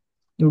like that.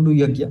 You do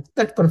yajna.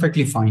 That's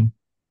perfectly fine.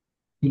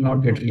 You will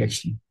not get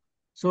reaction.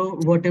 So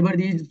whatever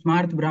these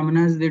smart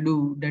brahmanas they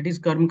do, that is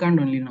karma kand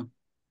only now.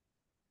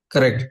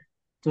 Correct.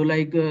 So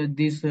like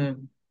the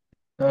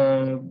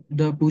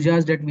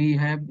pujas that we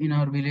have in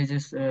our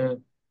villages,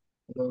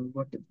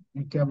 what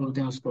क्या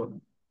बोलते हैं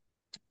उसको?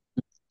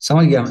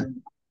 समझ गया मैं.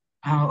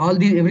 All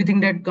the everything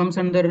that comes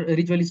under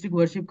ritualistic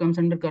worship comes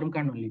under karma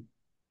kand only.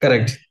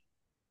 Correct.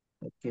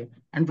 Okay.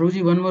 And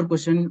Prabhuji, one more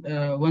question.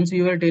 Once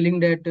you were telling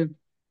that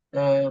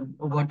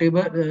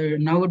whatever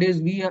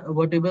nowadays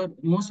whatever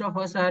most of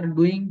us are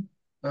doing,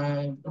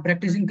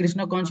 practicing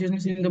Krishna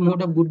consciousness in the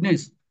mode of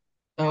goodness,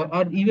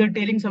 or you were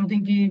telling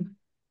something ki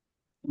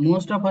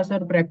most of us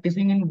are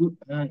practicing in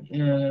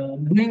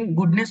doing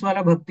goodness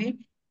wala bhakti,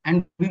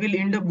 and we will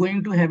end up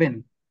going to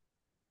heaven.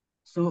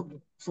 So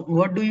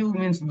what do you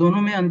means?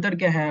 दोनों में अंतर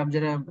क्या है? आप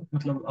जरा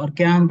मतलब और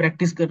क्या हम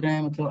practice कर रहे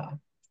हैं मतलब?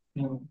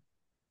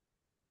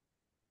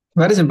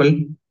 Very simple.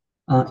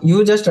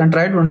 You just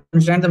try to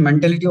understand the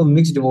mentality of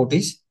mixed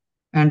devotees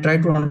and try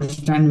to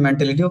understand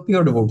mentality of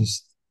pure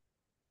devotees.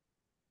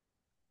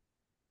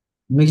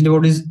 Mixed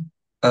devotees,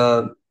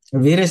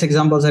 various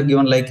examples are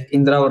given like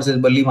Indra versus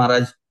Bali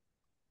Maharaj.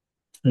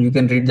 You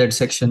can read that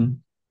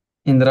section.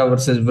 Indra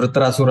versus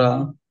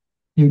Vritrasura.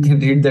 You can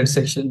read that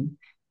section.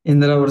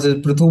 Indra versus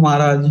Prithu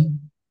Maharaj.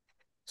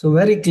 So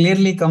very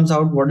clearly comes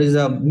out what is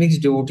a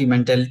mixed devotee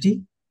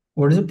mentality,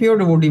 what is a pure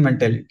devotee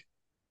mentality.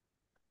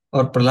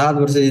 Or Prahlad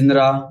versus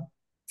Indra,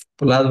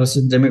 Prahlad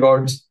versus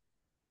demigods.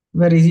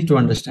 Very easy to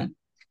understand.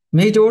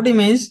 Mixed devotee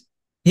means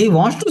he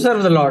wants to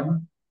serve the Lord,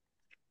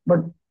 but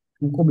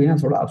हमको भी ना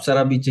थोड़ा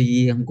अप्सरा भी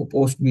चाहिए, हमको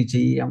post भी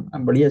चाहिए,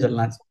 हम बढ़िया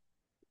चलना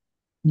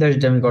चाहिए. That is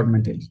demigod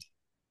mentality.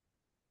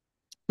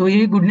 तो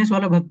यही गुडनेस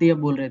वाला भक्ति आप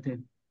बोल रहे थे?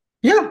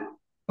 Yeah,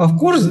 of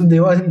course,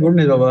 Deva is in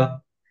goodness,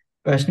 Baba.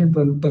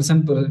 Passionate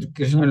person,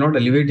 Krishna will not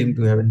elevate him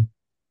to heaven.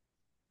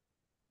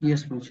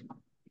 Yes, Prabhuji.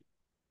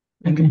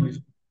 Thank you,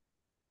 Prabhuji.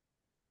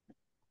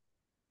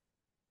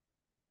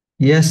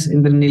 Yes,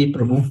 Indranil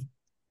Prabhu.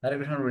 हरे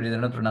कृष्ण प्रभु जी,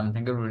 धन्यवाद प्रणाम.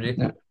 Thank you Prabhu ji.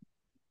 Yeah.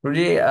 प्रभु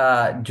जी,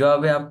 जो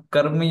अभी आप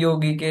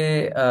कर्मयोगी के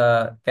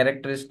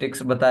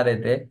कैरेक्टरिस्टिक्स बता रहे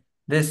थे,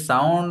 दे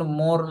sound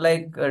more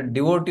like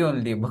devotee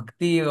only,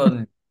 भक्ति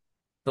ओनली.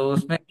 तो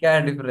उसमें क्या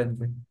डिफरेंस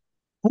है?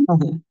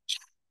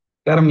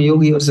 कर्म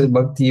yogi versus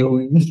bhakti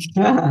yogi.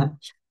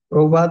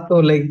 Prabhupada to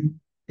like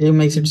he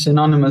makes it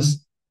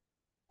synonymous.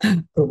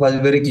 Prabhupada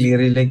is very clear.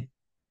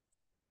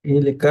 He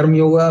like karma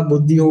yoga,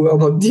 buddhi yoga,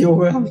 bhakti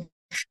yoga.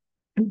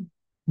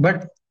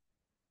 But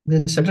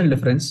there's a subtle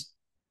difference.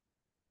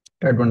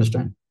 Try to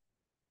understand.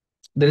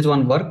 There is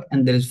one work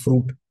and there is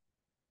fruit.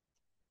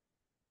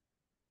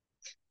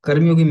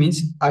 Karma yogi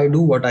means I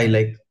do what I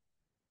like.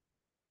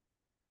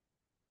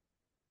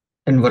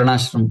 in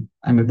varnashram.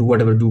 I may do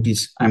whatever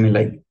duties I may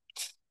like,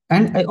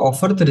 and I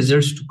offer the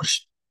results to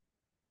Krishna.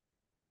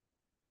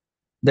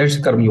 That's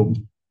karma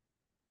yogi.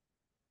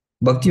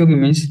 Bhakti yogi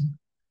means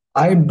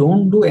I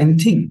don't do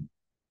anything.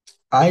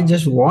 I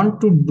just want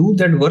to do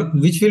that work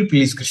which will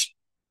please Krishna.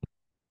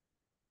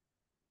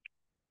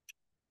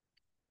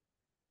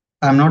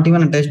 I'm not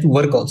even attached to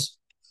work also.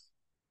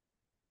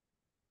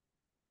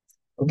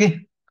 Okay.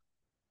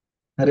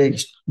 Hare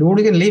Krishna.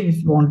 Nobody can leave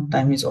if you want.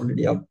 Time is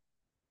already up.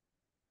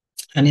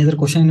 Any other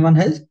question anyone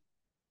has?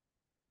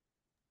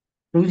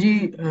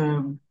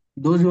 Prabhuji,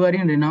 those who are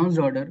in renounced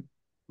order,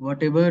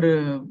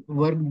 whatever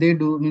work they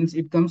do, means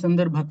it comes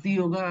under bhakti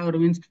yoga, or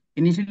means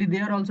initially they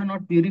are also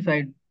not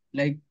purified.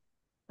 Like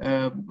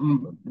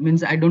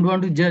means I don't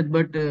want to judge,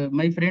 but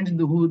my friends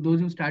those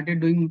who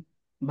started doing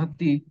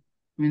bhakti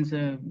means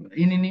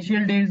in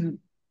initial days,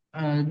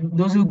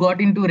 those who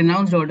got into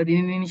renounced order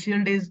in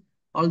initial days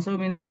also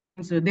means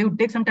they would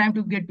take some time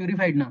to get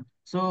purified now.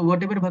 So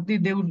whatever bhakti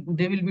they will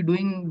be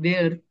doing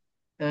there,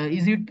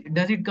 is it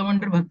does it come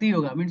under bhakti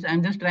yoga? Means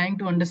I'm just trying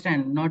to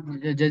understand, not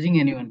judging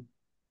anyone.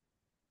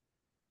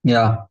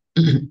 Yeah.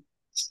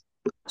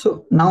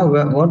 So now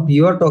what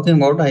you are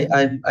talking about,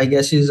 I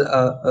guess is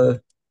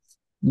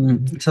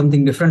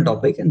something different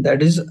topic, and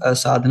that is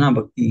sadhana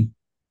bhakti.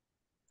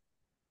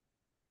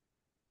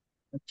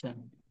 अच्छा.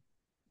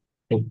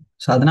 तो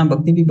साधना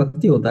भक्ति भी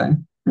भक्ति होता है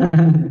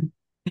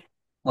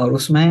और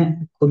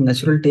उसमें खुद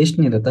नेचुरल टेस्ट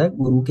नहीं रहता है,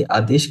 गुरु के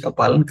आदेश का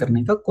पालन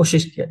करने का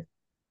कोशिश किया है।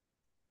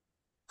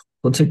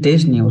 खुद से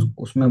टेस्ट नहीं है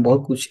उसमें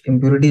बहुत कुछ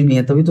इम्प्योरिटीज भी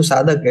है, तभी तो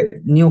साधक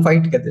है,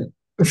 नियोफाइट कहते हैं।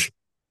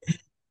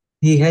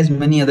 he has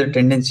many other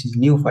tendencies,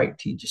 neophyte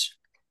he just,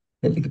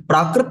 like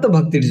प्राकृत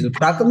भक्ति,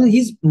 प्राकृत he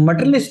is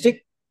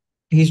materialistic,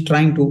 he is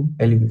trying to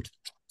elevate.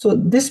 So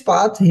this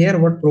path here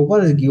what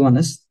Prabhupada has given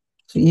us,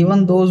 so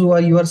even those who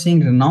are, you are saying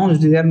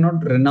renounced, they are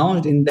not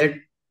renounced in that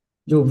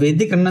जो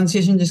वैदिक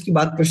renunciation जिसकी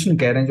बात कृष्ण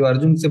कह रहे हैं, जो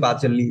अर्जुन से बात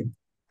चल रही है,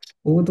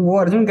 वो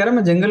अर्जुन कह रहा है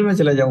मैं जंगल में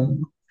चला जाऊं,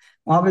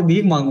 वहां पे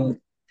भीख मांगू,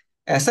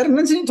 ऐसा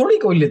renunciation थोड़ी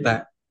कोई लेता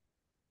है।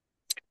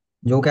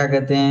 जो क्या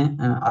कहते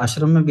हैं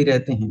आश्रम में भी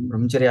रहते हैं,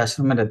 ब्रह्मचर्य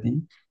आश्रम में रहते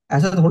हैं,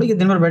 ऐसा थोड़ी कि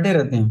दिन भर बैठे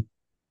रहते हैं,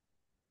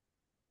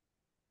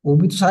 वो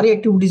भी तो सारी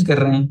एक्टिविटीज कर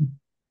रहे हैं,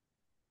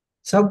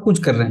 सब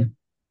कुछ कर रहे हैं।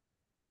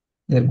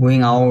 They are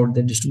going out,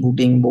 they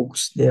distributing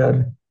books, they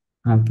are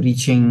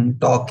preaching,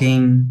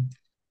 talking,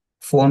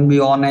 phone भी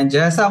ऑन है,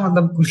 जैसा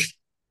मतलब कुछ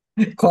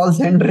कॉल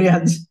सेंटर या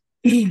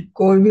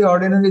कोई भी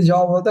ऑर्डिनरी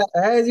जॉब होता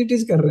है एज इट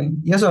इज कर रहे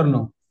हैं। यस और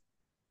नो?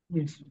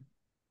 Yes.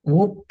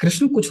 वो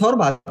कृष्ण कुछ और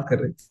बात कर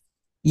रहे थे,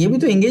 ये भी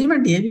तो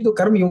एंगेजमेंट, ये भी तो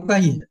कर्म योग का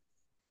ही है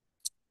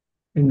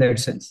in that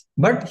sense.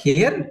 But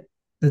here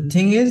the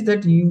thing is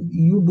that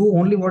you do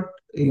only what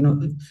you know,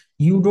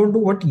 you don't do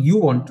what you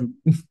want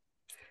to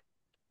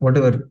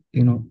whatever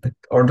the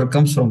order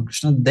comes from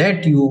Krishna,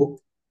 that you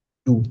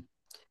do,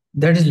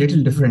 that is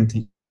little different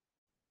thing.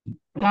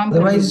 काम करके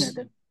Otherwise,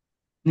 ज्ञाता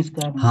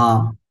निष्काम.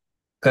 हाँ,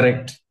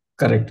 correct,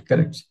 correct,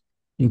 correct,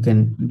 you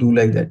can do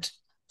like that.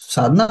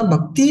 साधना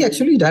भक्ति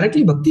actually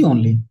directly भक्ति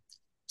only.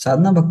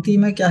 साधना भक्ति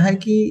में क्या है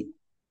कि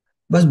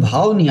बस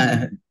भाव नहीं आया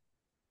है,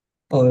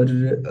 और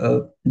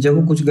जब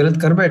वो कुछ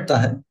गलत कर बैठता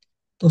है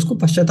तो उसको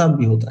पश्चाताप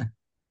भी होता है,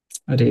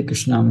 अरे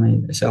कृष्णा मैं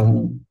ऐसा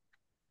हूँ,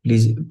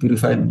 प्लीज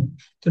प्यूरिफाई मी।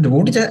 तो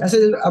डिवोटी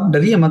ऐसे, आप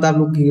डरिए मत आप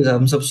लोग कि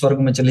हम सब स्वर्ग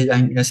में चले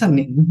जाएंगे, ऐसा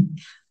नहीं।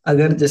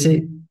 अगर जैसे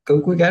कोई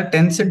कोई क्या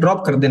 10th से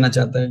ड्रॉप कर देना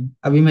चाहता है,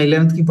 अभी मैं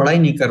 11th की पढ़ाई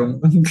नहीं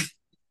करूंगा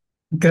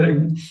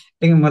करेक्ट,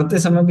 लेकिन मरते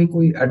समय भी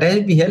कोई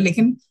अटैच भी है,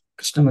 लेकिन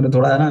कृष्ण मेरे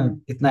थोड़ा है ना,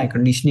 इतना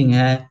कंडीशनिंग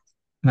है,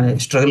 मैं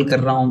स्ट्रगल कर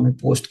रहा हूँ, मैं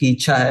पोस्ट की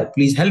इच्छा है,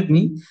 प्लीज हेल्प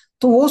मी,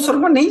 तो वो स्वर्ग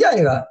में नहीं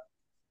जाएगा,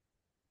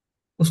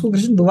 उसको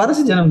कृष्ण दोबारा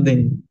से जन्म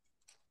देंगे,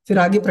 फिर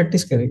आगे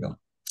प्रैक्टिस करेगा।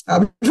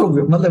 आप लोग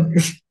मतलब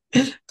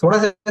थोड़ा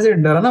सा ऐसे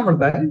डराना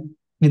पड़ता है,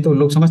 नहीं तो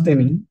लोग समझते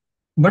नहीं,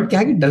 बट क्या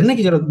है कि डरने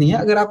की जरूरत नहीं है।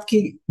 अगर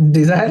आपकी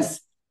डिजायर्स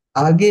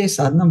आगे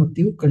साधना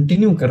भक्ति को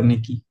कंटिन्यू करने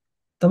की,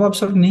 तब आप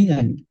स्वर्ग नहीं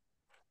जाएंगे।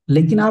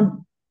 लेकिन आप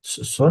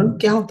स्वर्ग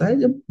क्या होता है,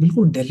 जब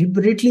बिल्कुल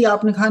डेलिबरेटली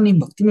आपने कहा नहीं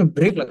भक्ति में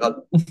ब्रेक लगा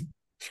दो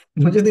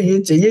मुझे तो ये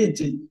चाहिए ही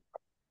चाहिए,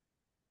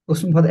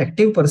 उसमें बहुत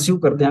एक्टिव परस्यू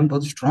करते हैं,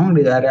 बहुत स्ट्रांग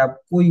डिजायर है,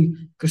 आप कोई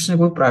कृष्ण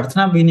कोई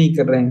प्रार्थना भी नहीं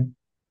कर रहे हैं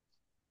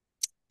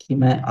कि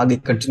मैं आगे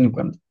कंटिन्यू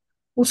करना,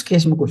 उस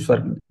केस में कोई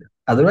फर्क नहीं।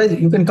 Otherwise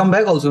you can come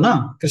back also ना,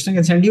 Krishna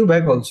can send you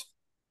back also.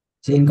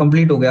 से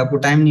इनकम्प्लीट हो गया, आपको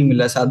टाइम नहीं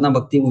मिला, साधना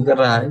भक्ति वो कर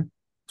रहा है,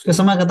 उसका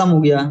समय खत्म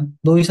हो गया,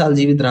 2 ही साल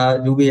जीवित रहा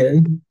जो भी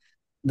है,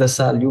 10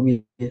 साल जो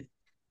भी है,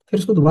 फिर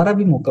उसको दोबारा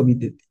भी मौका भी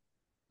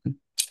देते।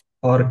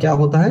 और क्या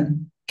होता है,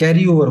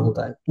 कैरी ओवर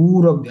होता है,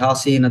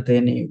 पूर्वाभ्यास न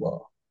तेने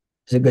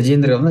जैसे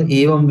गजेंद्र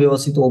एवं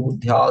व्यवसितो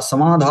बुद्ध्या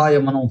समाधाय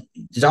मनो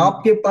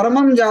जाप्य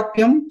परमं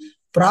जाप्यम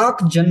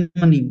प्राक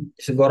जन्मनि,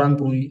 जैसे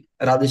गौरांगपुर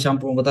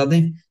राधेश्यामपुर बताते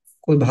हैं,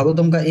 कोई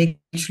भागवतम का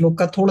एक श्लोक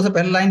का थोड़ा सा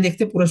पहला लाइन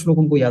देखते, पूरा श्लोक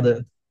उनको याद है,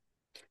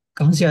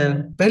 कहाँ से आया,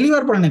 पहली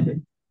बार पढ़ने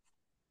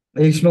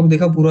पे एक श्लोक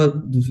देखा पूरा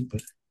दूसरी पर।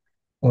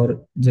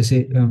 और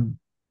जैसे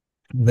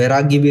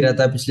वैराग्य भी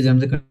रहता है, पिछले जन्म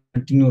से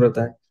कंटिन्यू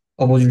रहता है,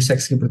 अपोजिट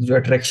सेक्स के प्रति जो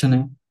अट्रैक्शन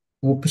है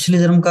वो पिछले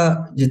जन्म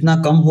का जितना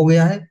कम हो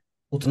गया है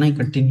उतना ही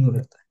कंटिन्यू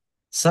रहता है।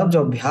 सब जो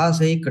अभ्यास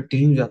है ये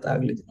कंटिन्यू जाता है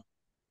अगले दिन।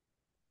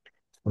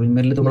 अभी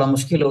मेरे लिए तो बड़ा Yes.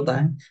 मुश्किल होता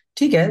है।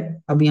 ठीक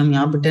है, अभी हम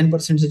यहाँ पे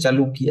 10% से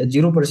चालू किया,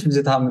 0%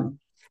 से था मैं।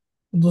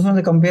 दूसरों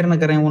से कंपेयर ना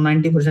करें, वो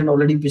 90%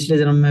 ऑलरेडी पिछले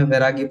जन्म में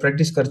वैरागी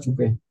प्रैक्टिस कर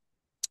चुके हैं।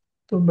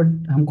 तो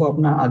बट हमको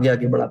अपना आगे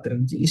आगे बढ़ाते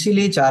रहना चाहिए,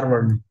 इसीलिए 4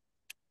 वर्ण है।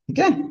 ठीक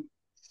है,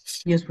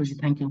 Yes, Prabhuji.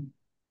 Thank you.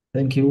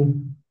 Thank you.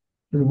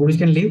 Everybody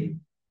can leave.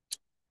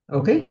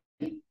 Okay,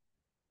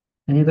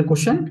 any other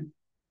question?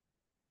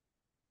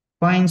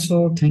 Fine, so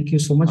thank you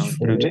so much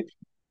for. Prabhuji,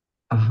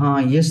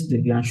 हाँ, yes,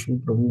 दिव्यांशु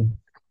प्रभु।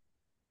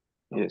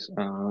 yes,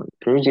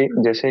 Prabhuji,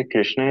 जैसे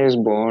Krishna is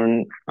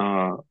born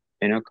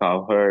in a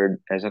cowherd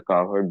as a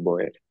cowherd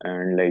boy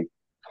and like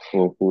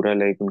वो पूरा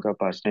like उनका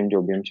पास time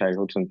जो भी हम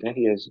childhood सुनते हैं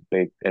he is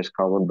like as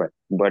cowherd boy,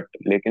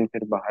 but लेकिन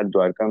फिर बाहर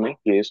द्वारका में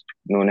he is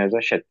known as a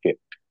क्षत्रिय,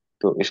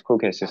 तो इसको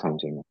कैसे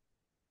समझेंगे?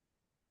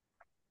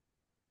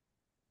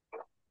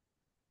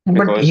 But he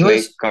Because like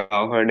was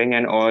cowherding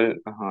and all,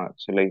 हाँ,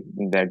 so like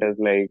that is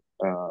like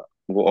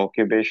वो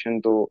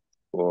occupation तो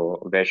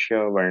वो वैश्य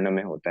वर्ण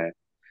में होता है।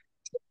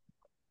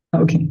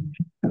 okay.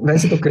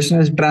 वैसे तो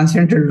Krishna is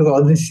transcendental to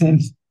all these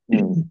things.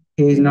 Hmm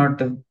He is hmm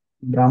not a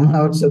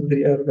Brahmana or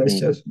Kshatriya or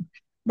Vaishya. Hmm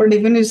But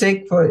even if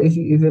sake for if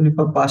even if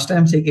for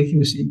pastime sake, if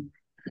you see,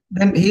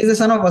 then he is the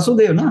son of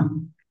Vasudeva, na?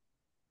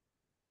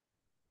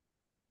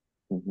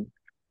 Hmm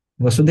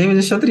Vasudeva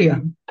is a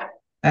Kshatriya.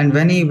 And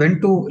when he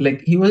went to,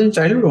 like, he was in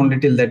childhood only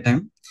till that time.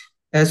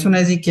 As soon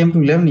as he came to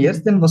 11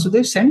 years, then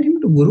Vasudeva sent him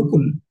to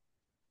Gurukul.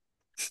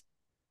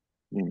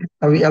 हम्म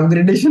अभी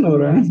upgradation हो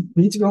रहा है,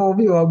 बीच में वो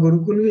भी हुआ,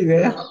 गुरुकुल भी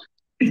गया।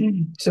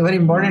 It's very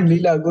hmm important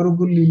Leela,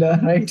 Gurukul Leela,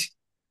 right.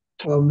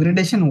 वो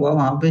अपग्रेडेशन हुआ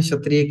वहां पे,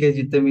 क्षत्रिय के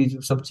जितने भी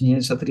जो सब चीजें,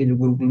 क्षत्रिय जो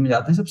गुरुकुल में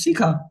जाते हैं सब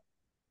सीखा।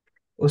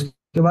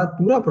 उसके बाद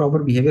पूरा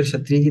प्रॉपर बिहेवियर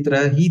क्षत्रिय की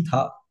तरह ही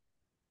था।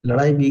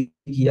 लड़ाई भी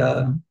किया,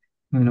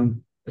 यू नो,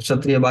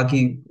 क्षत्रिय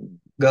बाकी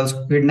गर्ल्स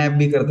को किडनैप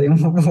भी करते हैं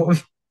वो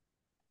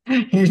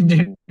he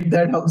did hmm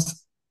that also.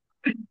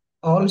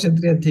 All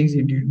Kshatriya things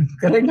he did,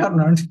 correct or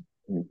not?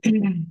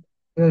 Hmm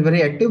He was a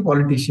very active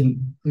politician.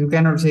 You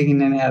cannot say कि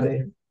नहीं यार,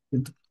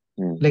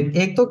 हम्म लाइक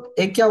एक तो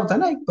एक क्या होता है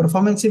ना, एक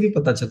परफॉर्मेंस से भी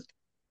पता चलता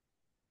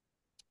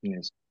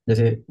yes है।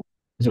 जैसे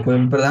जैसे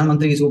कोई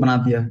प्रधानमंत्री किसी को बना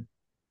दिया,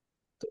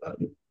 तो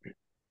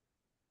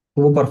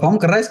वो परफॉर्म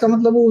कर रहा है, इसका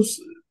मतलब वो उस,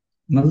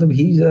 मतलब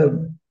he is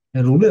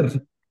a ruler,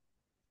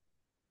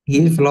 he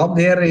is hmm flop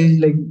there, is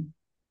like,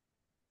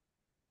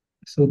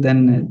 so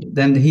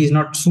then he is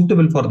not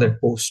suitable for that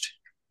post.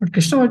 But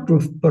Krishna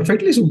was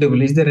perfectly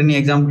suitable. Is there any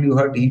example you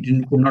heard? He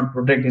didn't could not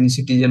protect any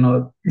citizen, or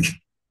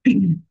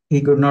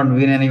he could not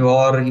win any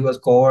war. He was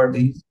coward.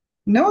 He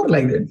never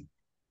like that.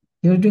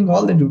 He was doing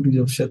all the duties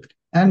of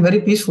Kshatriya and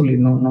very peacefully.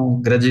 No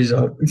grudges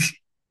or yes.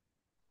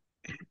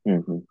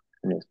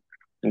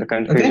 The okay.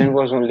 confusion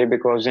was only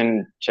because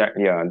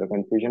yeah, the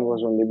confusion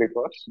was only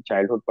because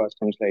childhood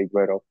pastimes like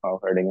were of cow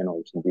herding and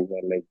also these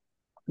are like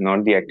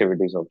not the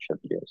activities of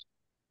Kshatriyas.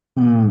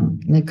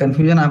 नहीं,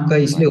 confusion आपका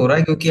इसलिए Right. हो रहा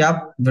है क्योंकि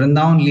आप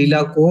वृंदावन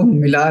लीला को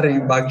मिला रहे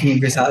हैं बाकियों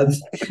के साथ।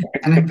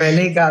 मैंने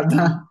पहले ही कहा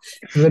था,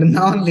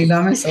 वृंदावन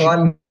लीला में सवाल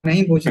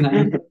नहीं पूछना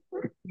है।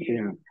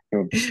 Yeah.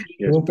 Oh,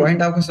 yes, वो पॉइंट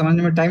Prabhu. आपको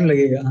समझने में टाइम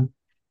लगेगा।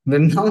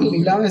 वृंदावन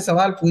लीला में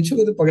सवाल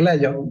पूछोगे तो पगला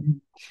जाओगे।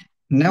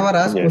 Never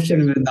ask Yes, question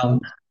yes, in Prabhu. Vrindavan.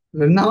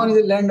 Vrindavan is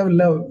the land of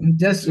love,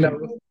 just love,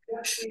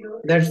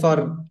 that's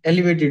for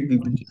elevated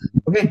people.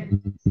 Okay,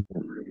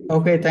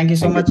 okay, thank you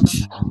so Thank you.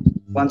 Much.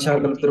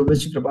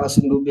 वाञ्छाकल्पतरुभ्यश्च कृपा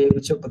सिन्धुभ्येव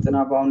च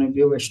पतितानां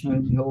पावनेभ्यो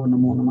वैष्णवेभ्यो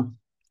नमो नमः।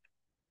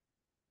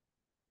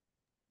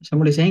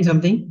 Somebody saying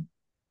something?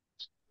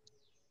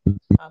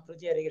 हाँ प्रभु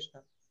जी, हरे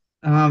कृष्णा।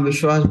 हाँ,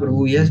 विश्वास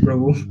प्रभु, यस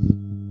प्रभु।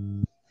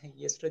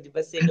 यस प्रभु जी,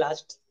 बस एक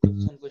लास्ट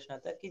क्वेश्चन पूछना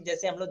था कि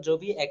जैसे हम लोग जो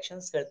भी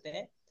एक्शंस करते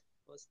हैं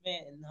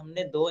उसमें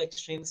हमने दो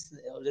एक्सट्रीम्स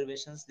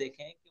ऑब्जर्वेशंस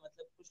देखे हैं कि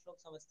मतलब कुछ लोग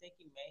समझते हैं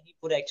कि मैं ही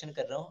पूरा एक्शन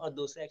कर रहा हूँ और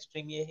दूसरा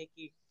एक्सट्रीम ये है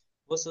कि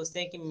वो सोचते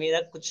हैं कि मेरा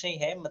कुछ नहीं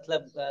है,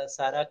 मतलब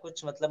सारा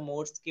कुछ मतलब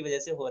मोड्स की वजह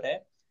से हो रहा है।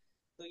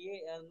 तो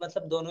ये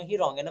मतलब दोनों ही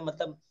रॉन्ग है ना।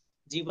 मतलब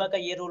जीवा का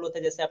ये रोल होता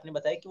है जैसे आपने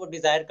बताया कि वो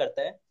डिजायर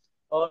करता है,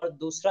 और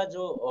दूसरा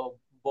जो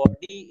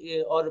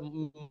बॉडी और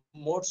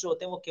मोड्स जो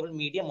होते हैं वो केवल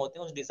मीडियम होते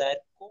हैं उस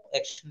डिजायर को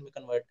एक्शन में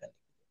कन्वर्ट करने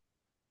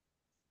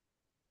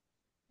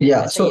के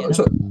Yeah, लिए। ऐसा ही है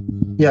ना?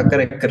 yeah,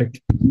 correct.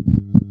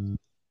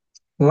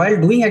 While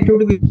doing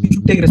activity, we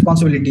should take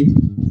responsibility.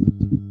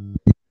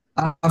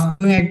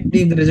 After doing activity,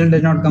 if the result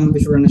does not come, we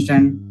should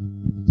understand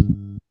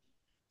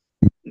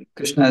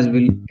Krishna's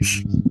will,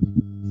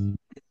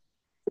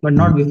 but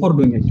not before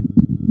doing it.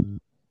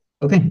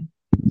 Okay,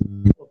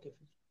 okay.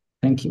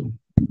 thank you.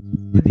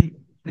 Maybe,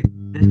 like,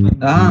 just one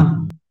minute.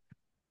 Ah,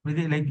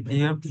 Maybe, like,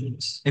 you have,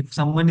 if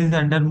someone is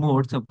under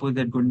mode, suppose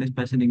that goodness,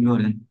 passion,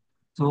 ignorance,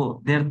 so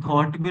their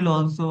thought will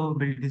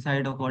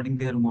decide according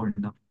their mode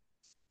now.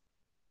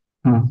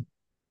 हाँ,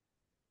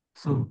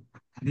 So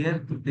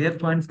their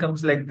points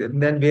comes like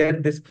then where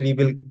this free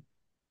will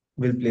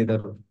play the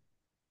role.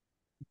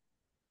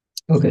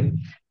 Okay.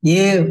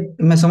 ये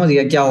मैं समझ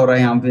गया क्या हो रहा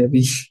है यहाँ पे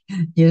अभी।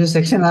 ये जो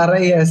सेक्शन आ रहा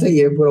है ये ऐसा ही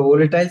है, पूरा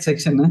वोलेटाइल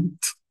सेक्शन है।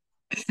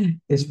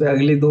 इस पे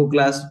अगली 2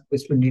 क्लास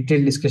इस पे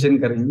डिटेल डिस्कशन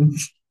करेंगे।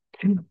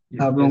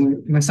 आप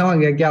लोग, मैं समझ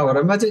गया क्या हो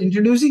रहा है। मैं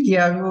इंट्रोड्यूस ही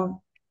किया अभी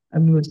वो,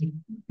 अभी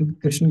वो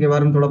कृष्ण के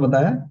बारे में थोड़ा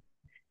बताया।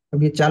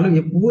 अब ये चालू,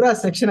 ये पूरा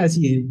सेक्शन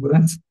ऐसी है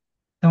पूरा,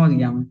 समझ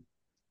गया मैं।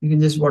 You can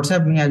just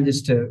WhatsApp me, I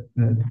just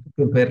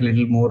prepare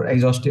little more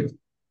exhaustive.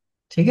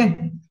 ठीक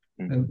है।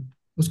 अ,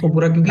 उसको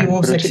पूरा, क्योंकि एंड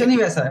वो प्रोजी सेक्शन ही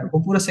वैसा है, वो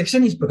पूरा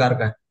सेक्शन ही इस प्रकार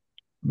का है।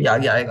 अभी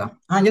आगे आएगा।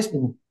 हाँ, यस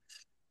प्रभु।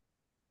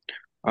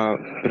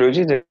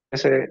 प्रोजी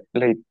जैसे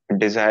लाइक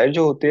डिजायर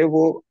जो होते हैं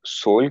वो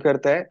सोल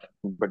करता है,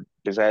 but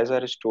desires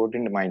are stored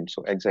in mind,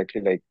 so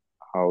exactly like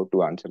how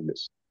to answer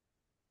this?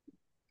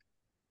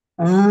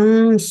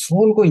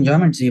 Soul को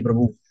एंजॉयमेंट चाहिए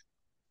प्रभु।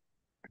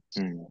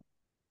 हम्म।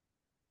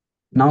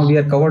 Now we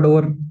are covered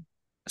over,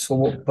 सो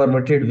वो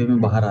परवर्टेड वे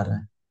में बाहर आ रहा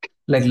है।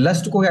 लाइक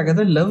लस्ट को क्या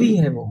कहते हैं, लव ही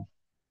है वो।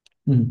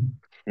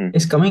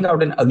 इज कमिंग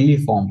आउट इन अगली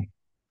form.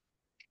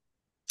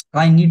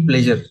 I need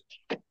pleasure,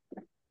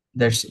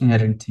 that's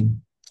inherent thing,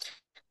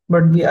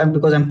 but we are,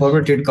 because I am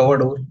perverted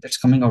covered over, that's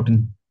coming out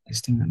in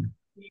this thing.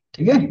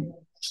 ठीक है।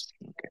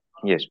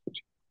 यस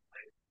प्रोजी।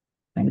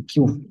 Thank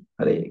you.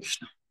 हरे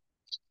कृष्ण।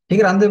 ठीक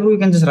है Ramdev, you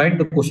can just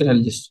right the question, I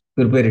will just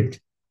prepare it.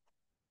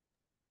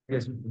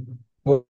 Yes.